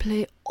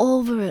replay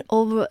over and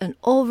over and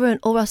over and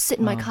over. I'll sit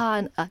in my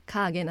car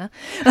again.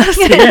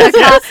 Sit in the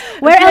car.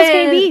 Where else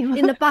can it be?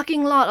 In the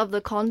parking lot of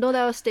the condo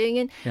that I was staying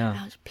in. Yeah. And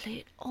I would play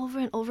it over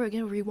and over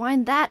again,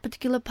 rewind that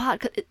particular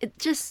part. 'Cause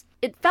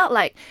it felt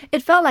like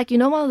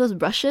one of those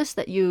brushes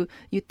that you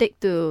take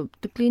to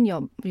clean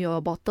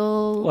your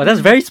bottle. Well, that's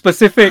very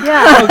specific.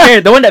 Yeah.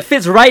 Okay, the one that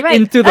fits right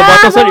into the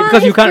bottle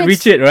because you can't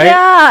reach it, right?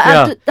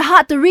 Yeah. The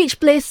hard to reach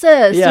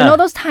places. Yeah. You know,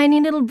 those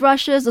tiny little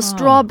brushes, the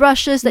straw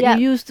brushes that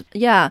you used.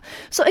 Yeah.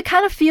 So it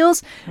kind of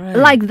feels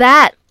like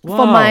that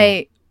for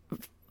my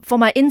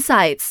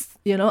insides.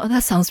 You know,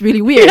 that sounds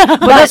really weird.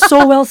 But that's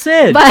so well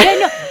said. But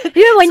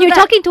When you're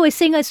talking to a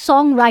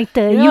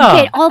singer-songwriter, you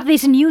get all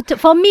this new...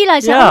 for me,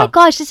 like, oh my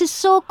gosh, this is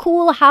so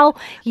cool how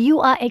you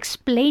are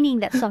explaining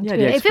that song to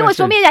me. If it was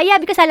for me, like,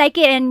 because I like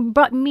it and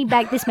brought me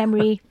back this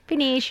memory.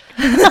 Finish.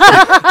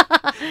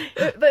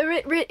 But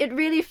it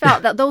really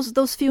felt that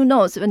those few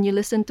notes when you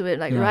listen to it,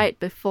 like right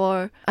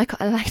before... I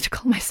like to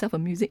call myself a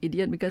music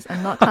idiot because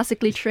I'm not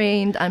classically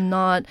trained. I'm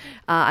not...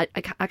 I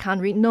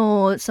can't read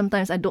notes.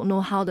 Sometimes I don't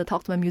know how to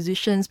talk to my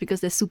musicians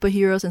because they're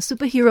superheroes, and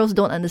superheroes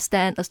don't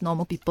understand us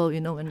normal people,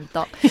 you know, when we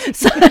talk.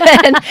 So, so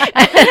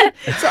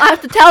I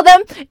have to tell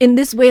them in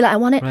this way, like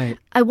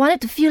I want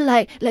it to feel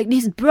like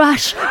this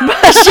brushing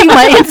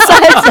my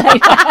insides.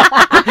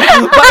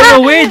 But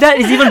in a way, that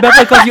is even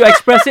better because you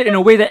express it in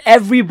a way that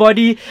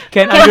everybody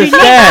can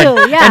understand.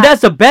 And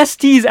that's the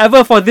best tease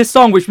ever for this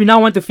song, which we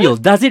now want to feel.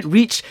 Does it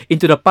reach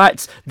into the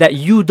parts that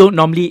you don't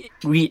normally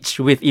reach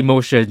with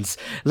emotions?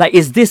 Like,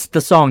 is this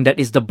the song that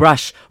is the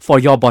brush for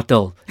your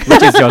bottle,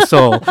 which is your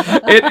soul?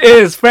 It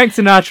is Frank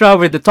Sinatra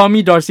with the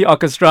Tommy Dorsey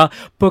Orchestra,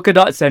 Polka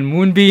Dots and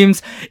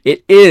Moonbeams.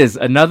 It is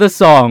another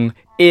song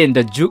in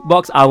the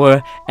Jukebox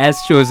Hour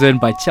as chosen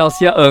by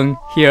Chelsia Ng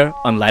here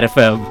on LITE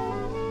FM.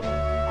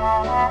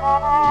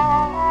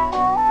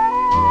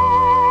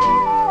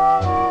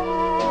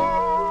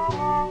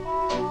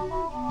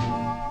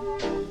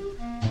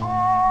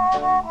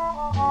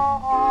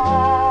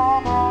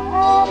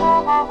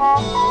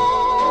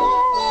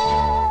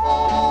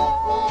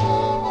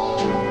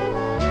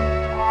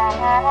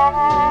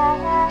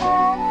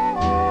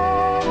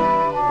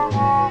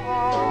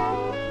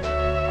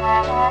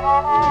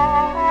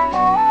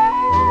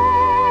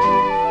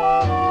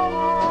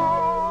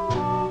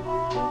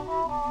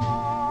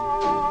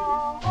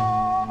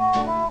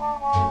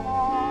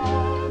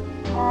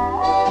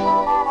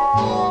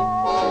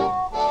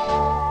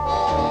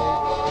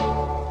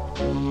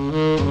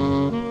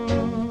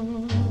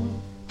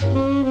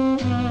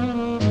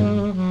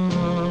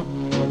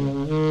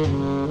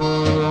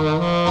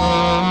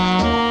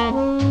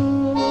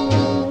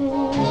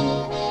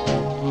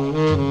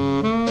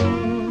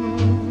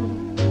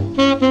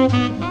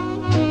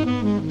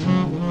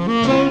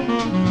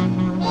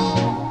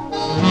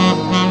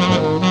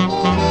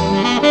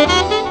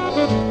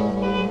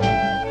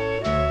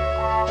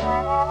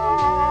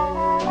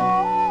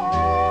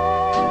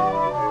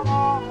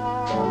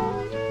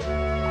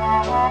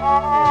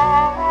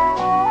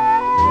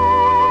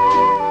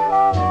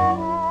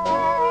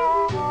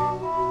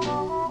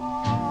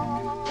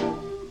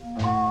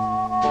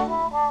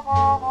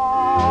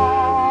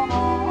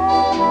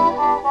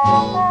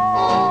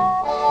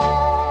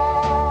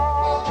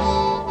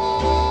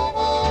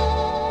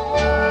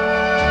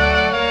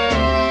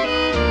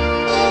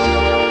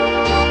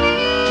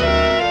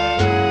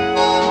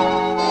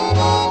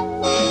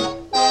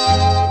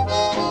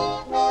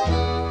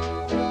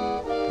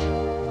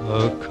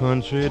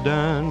 Country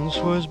dance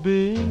was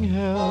being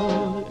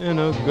held in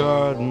a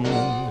garden.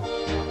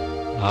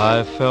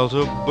 I felt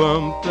a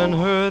bump and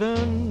heard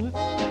an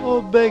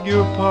oh beg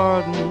your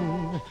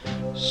pardon.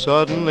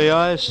 Suddenly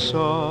I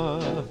saw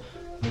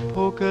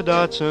polka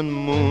dots and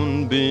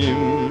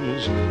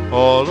moonbeams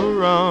all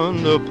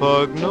around a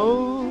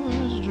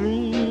pug-nosed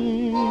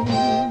dream.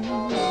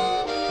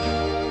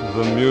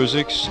 The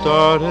music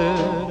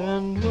started,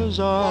 and was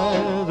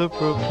I the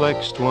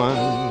perplexed one?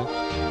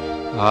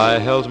 I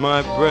held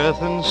my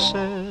breath and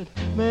said,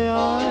 may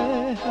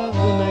I have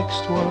the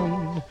next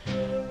one?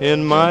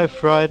 In my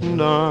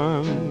frightened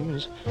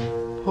arms,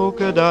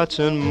 polka dots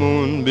and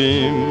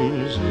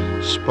moonbeams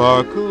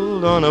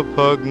sparkled on a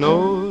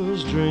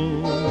pug-nosed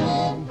dream.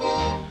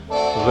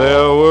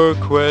 There were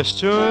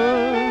questions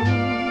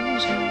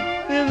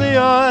in the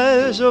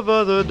eyes of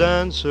other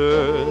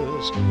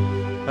dancers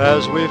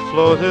as we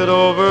floated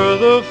over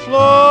the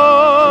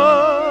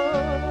floor.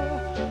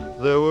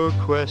 There were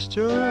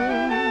questions,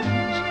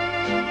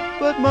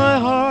 but my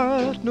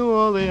heart knew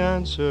all the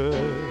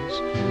answers,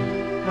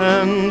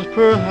 and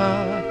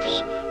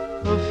perhaps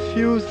a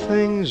few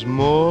things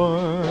more.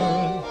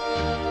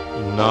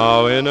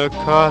 Now in a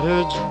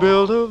cottage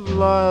built of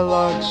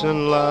lilacs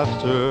and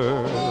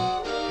laughter,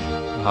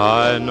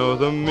 I know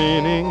the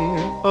meaning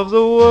of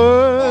the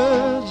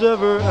words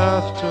ever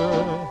after,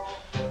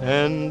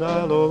 and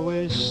I'll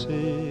always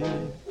see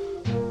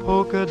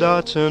polka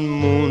dots and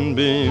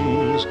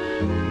moonbeams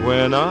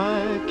when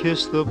I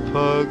kiss the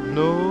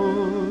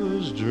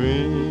pug-nosed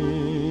dream.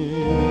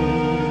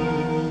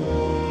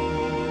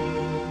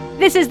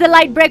 This is the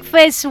Light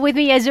Breakfast with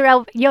me,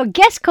 Azura, your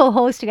guest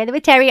co-host, together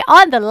with Terry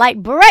on the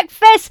Light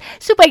Breakfast.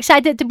 Super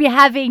excited to be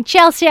having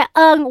Chelsia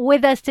Ng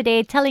with us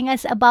today, telling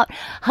us about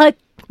her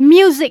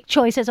music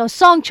choices or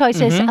song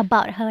choices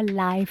about her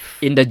life.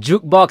 In the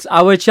Jukebox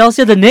Hour,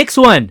 Chelsia, the next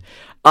one.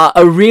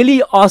 A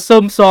really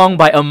awesome song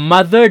by a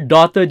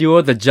mother-daughter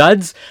duo, the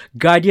Judds,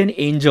 Guardian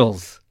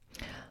Angels.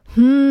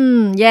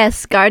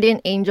 Yes,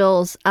 Guardian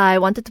Angels. I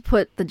wanted to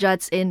put the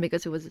Judds in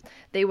because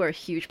they were a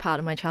huge part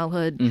of my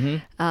childhood.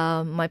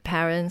 My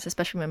parents,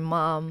 especially my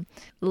mom,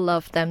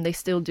 loved them. They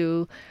still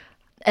do.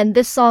 And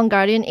this song,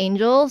 Guardian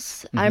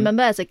Angels, I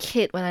remember as a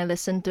kid when I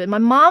listened to it, my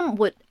mom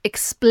would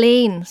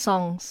explain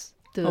songs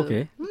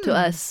to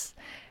us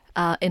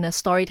in a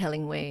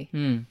storytelling way,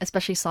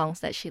 especially songs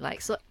that she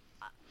likes. So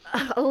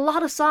a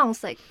lot of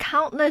songs, like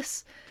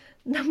countless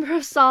number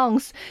of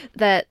songs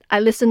that I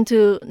listen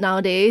to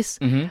nowadays,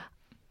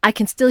 I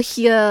can still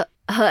hear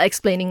her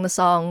explaining the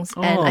songs,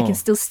 and I can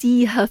still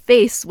see her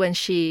face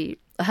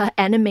her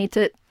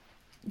animated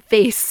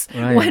face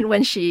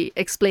when she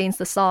explains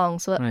the song.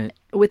 So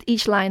with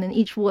each line and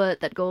each word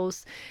that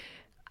goes,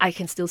 I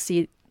can still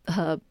see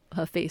her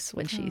face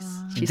when she's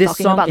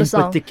talking about the song. This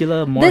song in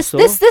particular more this, so?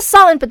 This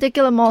song in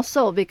particular more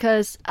so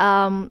because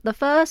the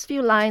first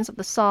few lines of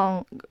the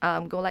song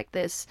go like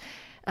this.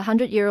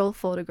 100-year-old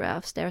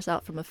photograph stares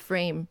out from a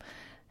frame,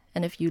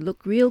 and if you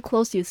look real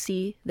close, you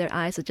see their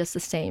eyes are just the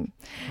same.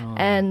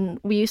 And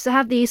we used to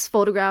have these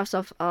photographs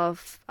of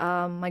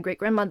my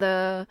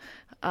great-grandmother,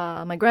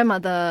 my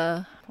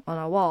grandmother on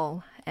our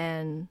wall.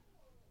 And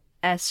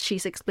as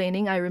she's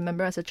explaining, I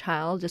remember as a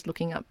child just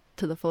looking up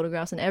to the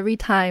photographs, and every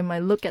time I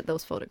look at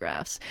those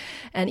photographs,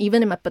 and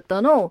even in my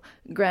paternal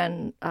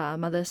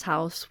grandmother's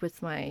house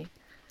with my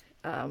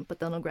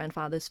paternal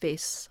grandfather's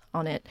face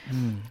on it,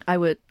 I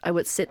would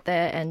sit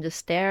there and just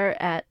stare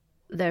at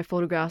their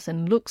photographs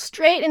and look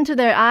straight into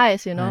their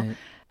eyes.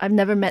 I've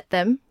never met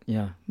them,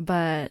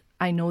 but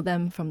I know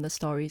them from the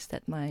stories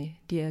that my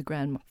dear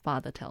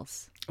grandfather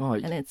tells.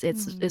 And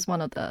it's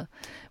one of the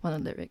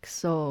lyrics.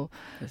 So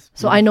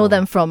I know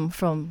them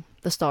from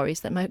the stories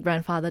that my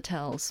grandfather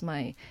tells,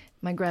 my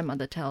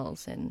grandmother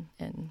tells, and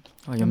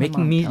you're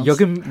making me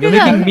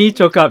making me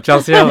choke up,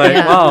 Chelsia.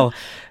 Wow,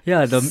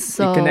 it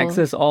connects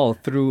us all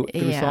through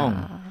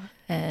song.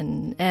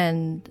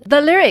 And the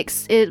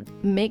lyrics, it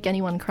make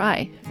anyone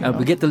cry.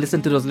 We get to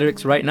listen to those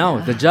lyrics right now.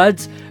 The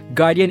Judds,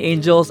 Guardian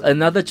Angels,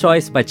 another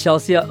choice by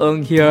Chelsia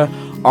Ng here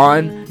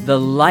on the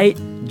Light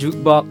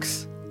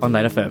Jukebox on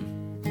LITE FM.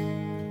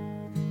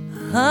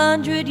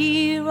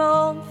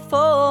 100-year-old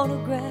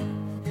photograph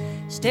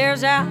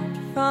stares out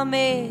from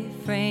a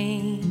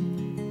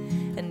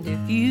frame, and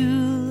if you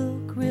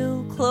look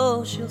real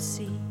close, you'll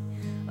see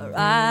our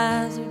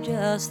eyes are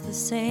just the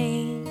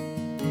same.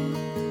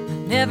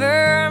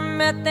 Never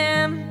met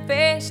them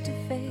face to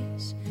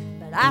face,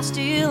 but I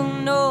still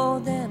know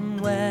them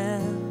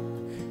well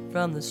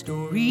from the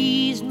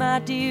stories my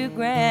dear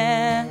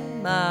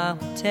grandma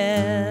would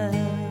tell.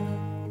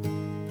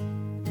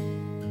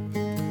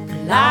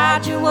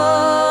 Elijah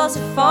was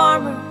a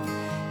farmer,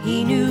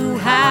 he knew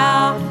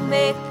how to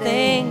make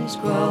things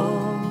grow,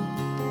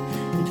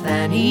 and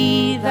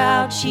Fanny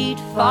vowed she'd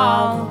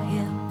follow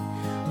him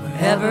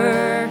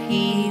wherever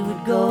he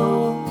would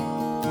go.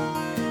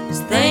 As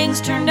things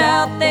turned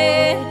out,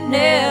 they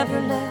never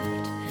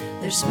left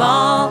their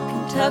small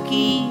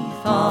Kentucky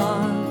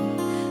farm,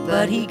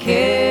 but he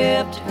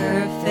kept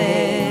her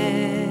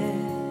fed,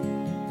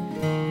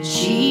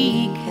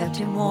 she kept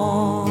him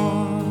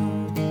warm.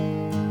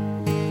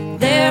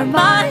 They're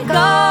my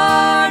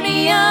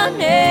guardian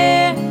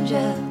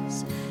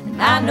angels,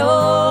 and I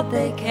know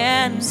they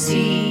can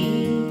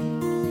see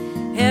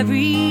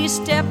Every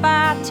step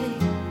I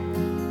take,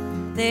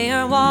 they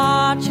are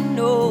watching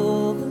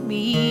over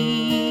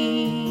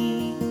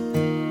me.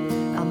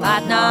 I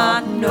might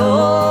not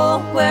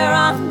know where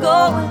I'm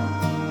going,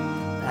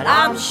 but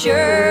I'm sure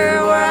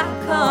where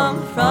I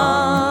come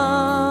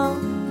from.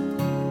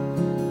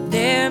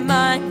 They're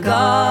my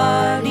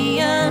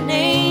guardian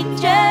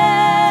angels,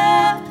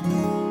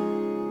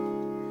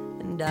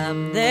 and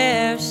I'm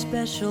their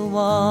special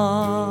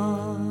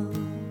one.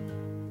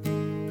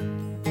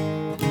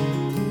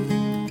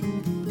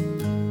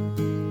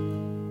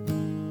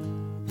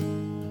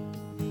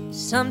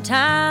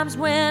 Sometimes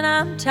when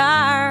I'm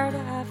tired,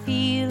 I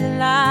feel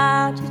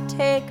Elijah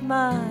take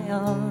my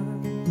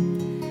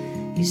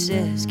arm. He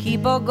says,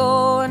 keep on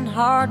going,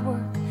 hard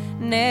work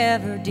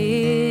never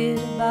did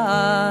a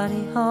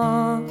body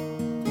harm.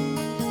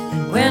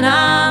 And when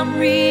I'm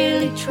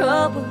really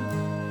troubled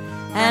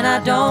and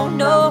I don't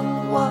know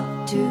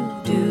what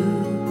to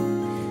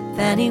do,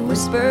 Fanny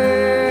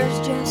whispers,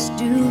 just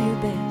do your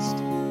best,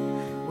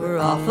 we're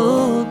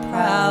awful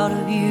proud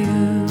of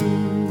you.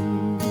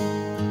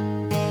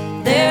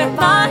 They're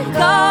my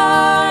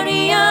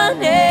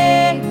guardian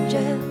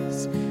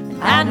angels,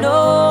 and I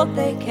know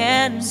they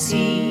can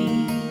see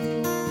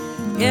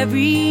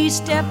every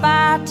step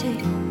I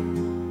take.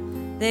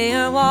 They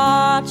are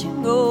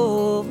watching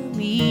over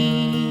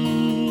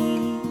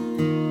me.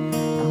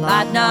 I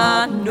might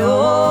not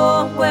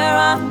know where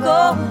I'm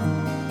going,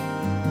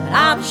 but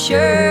I'm sure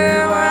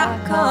where I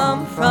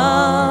come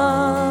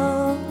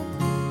from.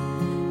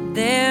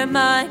 They're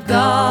my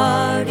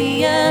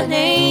guardian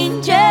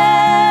angels,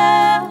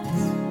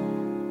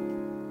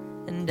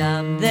 and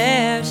I'm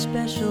their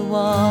special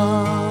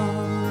one.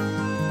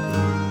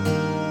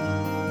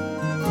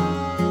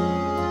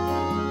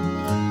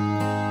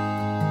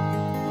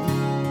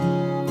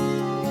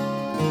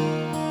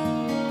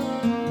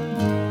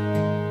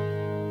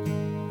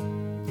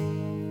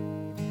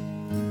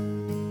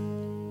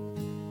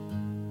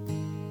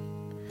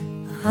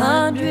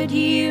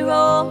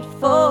 100-year-old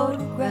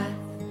photograph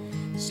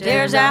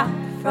stares out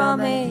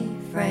from a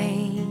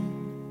frame,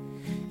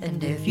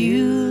 and if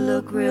you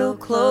look real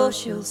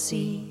close, you'll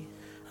see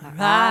our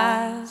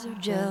eyes are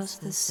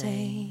just the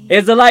same.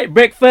 It's the Light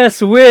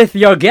Breakfast with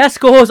your guest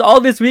co-host all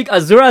this week,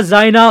 Azura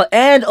Zainal,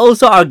 and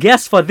also our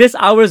guest for this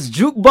hour's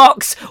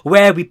Jukebox,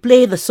 where we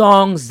play the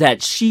songs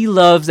that she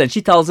loves, and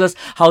she tells us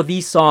how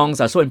these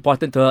songs are so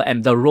important to her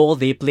and the role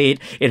they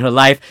played in her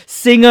life.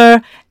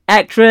 Singer,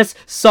 actress,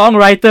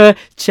 songwriter,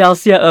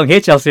 Chelsia Ng. Hey,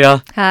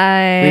 Chelsia.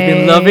 Hi. We've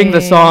been loving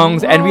the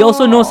songs, and we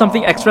also know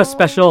something extra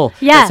special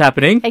that's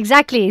happening.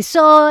 Exactly.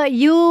 So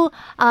you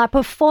are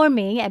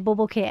performing at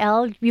Bobo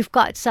KL. You've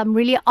got some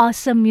really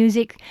awesome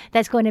music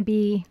that's going to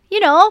be,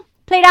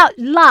 played out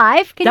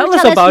live. Can you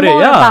tell us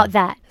more about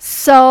that?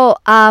 So,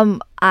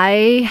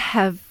 I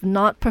have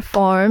not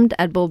performed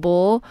at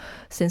Bobo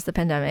since the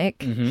pandemic.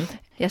 Mm-hmm.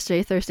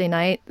 Yesterday, Thursday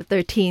night, the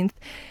 13th.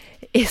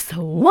 It's the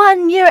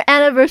 1-year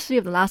anniversary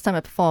of the last time I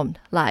performed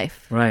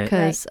live. Right.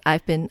 Because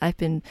I've been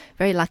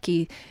very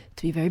lucky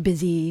to be very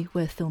busy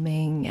with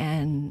filming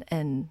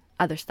and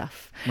other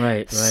stuff.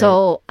 Right.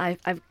 So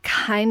I've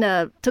kind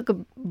of took a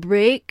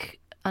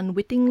break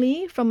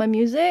unwittingly from my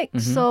music.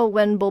 Mm-hmm. So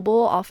when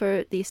Bobo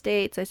offered these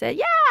dates, I said,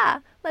 yeah,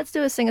 let's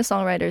do a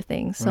singer-songwriter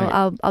thing. So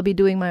I'll be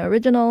doing my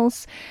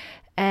originals.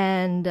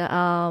 And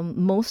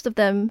most of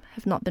them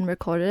have not been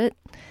recorded.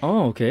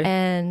 Oh, okay.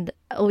 And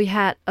we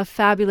had a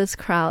fabulous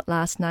crowd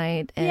last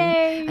night. And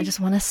Yay. I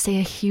just want to say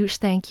a huge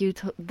thank you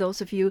to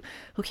those of you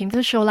who came to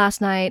the show last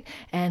night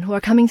and who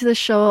are coming to the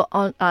show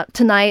on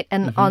tonight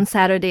and on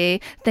Saturday.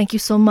 Thank you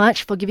so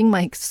much for giving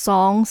my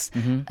songs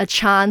a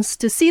chance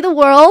to see the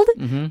world.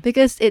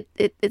 Because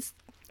it's,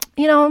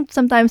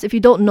 sometimes if you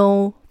don't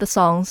know the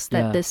songs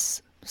that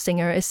this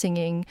singer is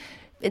singing,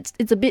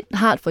 it's a bit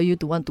hard for you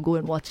to want to go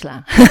and watch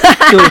lah.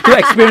 to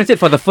experience it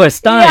for the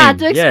first time. Yeah,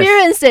 to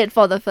experience it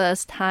for the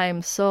first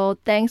time. So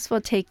thanks for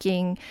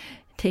taking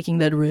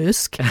that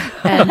risk,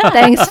 and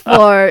thanks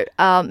for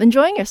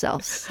enjoying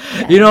yourselves.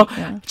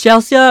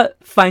 Chelsia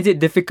finds it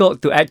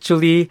difficult to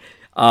actually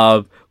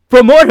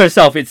promote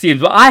herself, it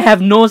seems, but I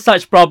have no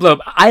such problem.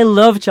 I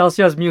love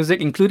Chelsia's music,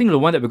 including the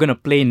one that we're going to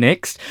play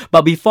next.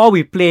 But before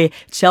we play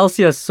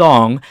Chelsia's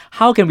song,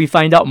 how can we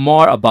find out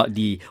more about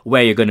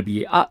where you're going to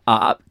be?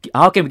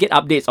 How can we get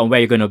updates on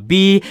where you're going to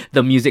be,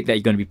 the music that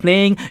you're going to be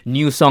playing,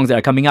 new songs that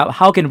are coming up?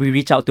 How can we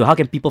reach out to? How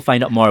can people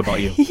find out more about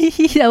you?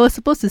 I was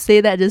supposed to say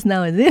that just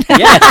now, is it?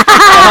 Yes,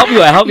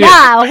 I help you.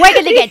 Yeah, where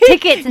can they get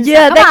tickets and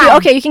stuff? Thank you.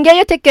 Okay, you can get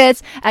your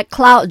tickets at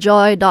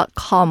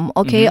cloudjoy.com,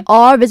 okay?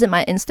 Or visit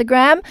my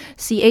Instagram,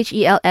 CHELSIANG.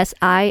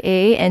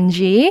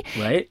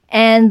 Right.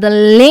 And the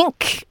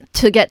link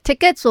to get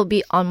tickets will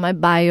be on my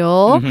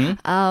bio.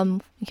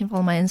 You can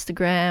follow my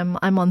Instagram.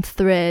 I'm on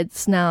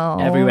Threads now.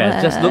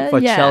 Everywhere. Just look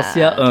for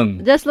Chelsia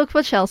Ng. Just look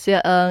for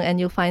Chelsia Ng and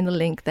you'll find the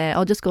link there.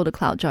 Or just go to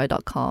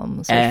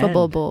cloudjoy.com. Search for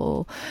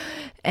Bobo.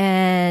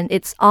 And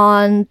it's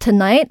on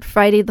tonight,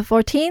 Friday the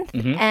 14th.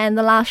 And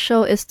the last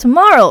show is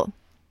tomorrow,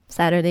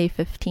 Saturday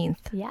 15th.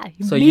 Yeah.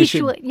 So you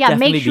should make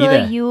definitely be sure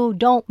there. you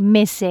don't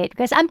miss it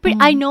because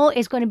I know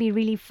it's going to be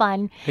really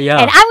fun. Yeah.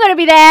 And I'm going to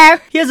be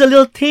there. Here's a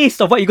little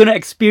taste of what you're going to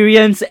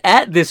experience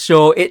at this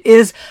show. It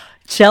is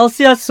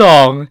Chelsia's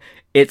song.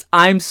 It's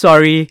I'm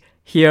Sorry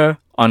here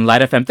on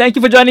LITE FM. Thank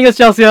you for joining us,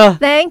 Chelsia.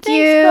 Thanks, Gort.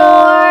 you.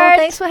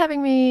 Thanks for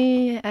having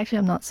me. Actually,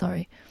 I'm not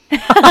sorry.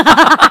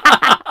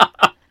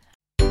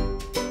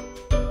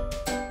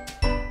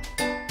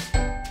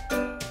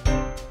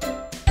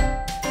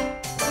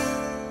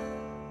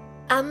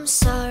 I'm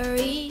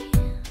sorry,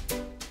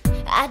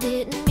 I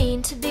didn't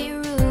mean to be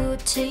rude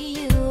to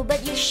you,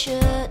 but you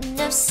shouldn't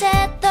have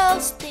said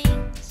those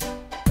things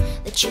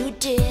that you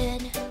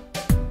did.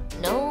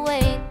 No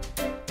way.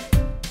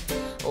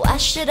 Why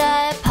should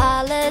I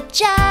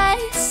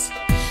apologize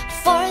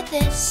for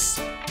this?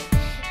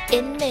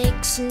 It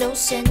makes no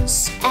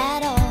sense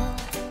at all.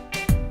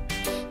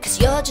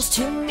 'Cause you're just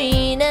too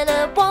mean and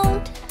I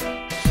won't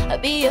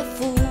be a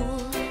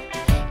fool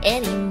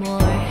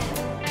anymore.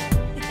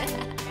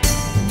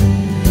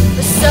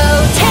 So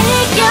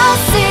take your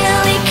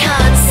silly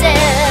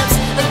concepts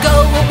and go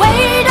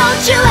away,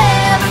 don't you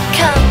ever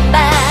come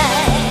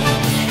back.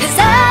 'Cause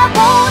I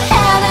won't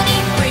have any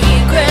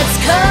regrets,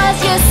 'cause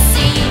you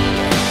see,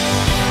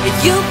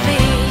 you'll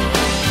be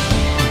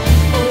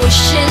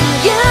wishing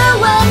you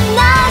were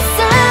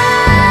nicer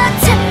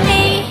to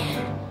me.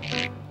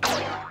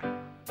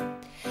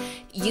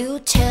 You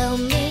tell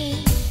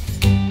me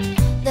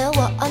that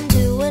what I'm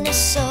doing is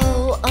so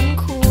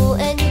uncool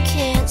and you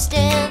can't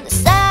stand the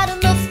sight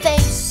of my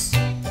face.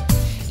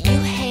 You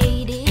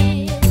hate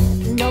it,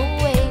 no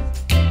way.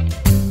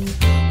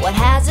 What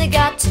has it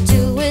got to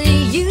do with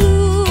you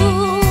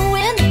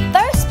in the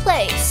first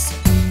place?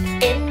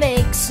 It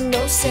makes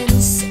no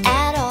sense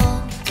at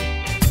all.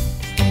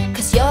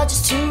 'Cause you're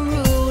just too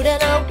rude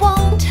and I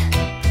won't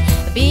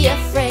be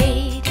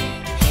afraid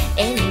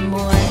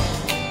anymore.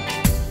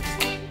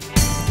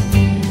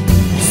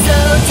 So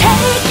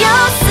take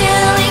your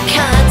silly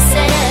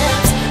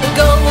concepts and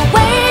go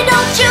away,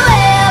 don't you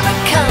ever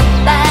come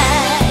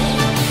back.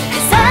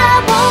 'Cause I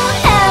won't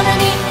have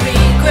any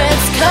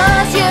regrets,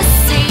 'cause you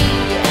see,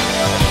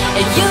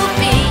 you'll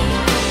be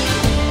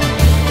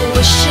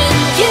wishing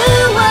you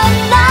were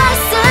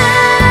nicer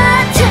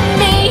to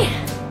me.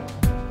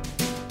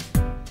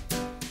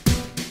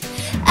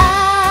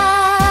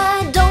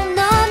 I don't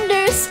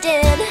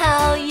understand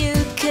how you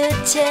could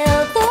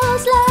tell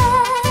those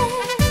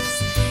lies.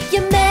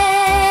 You're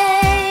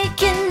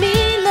making me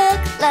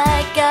look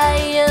like I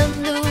am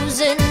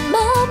losing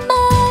my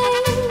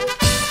mind.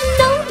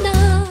 No,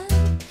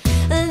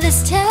 this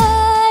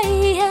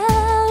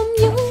time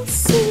you'll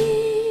see.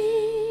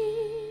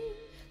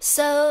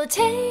 So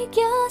take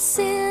your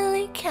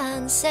silly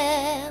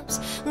concepts,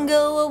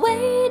 go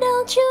away,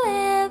 don't you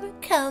ever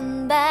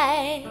come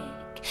back.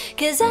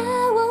 'Cause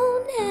I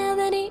won't have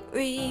any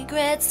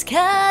regrets,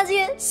 'cause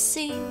you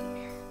see,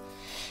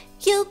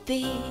 you'll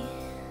be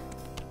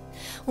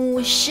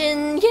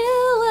wishing you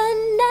were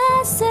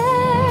nicer.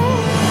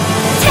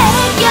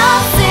 Take your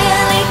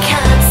silly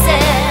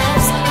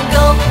concepts,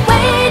 go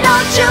away,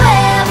 don't you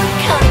ever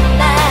come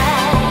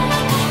back.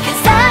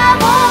 'Cause I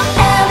won't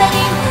have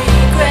any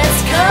regrets,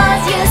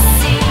 'cause you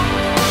see,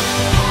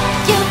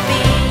 you'll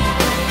be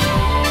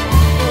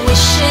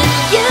wishing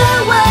you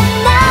were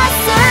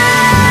nicer.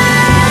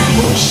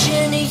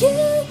 Wishing you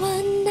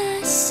were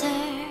nicer.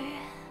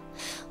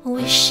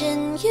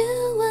 Wishing you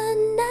were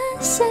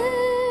nicer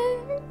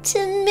to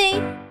me.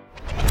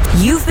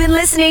 You've been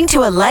listening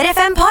to a LITE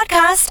FM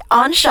podcast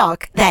on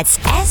Shock. That's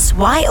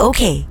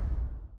SYOK.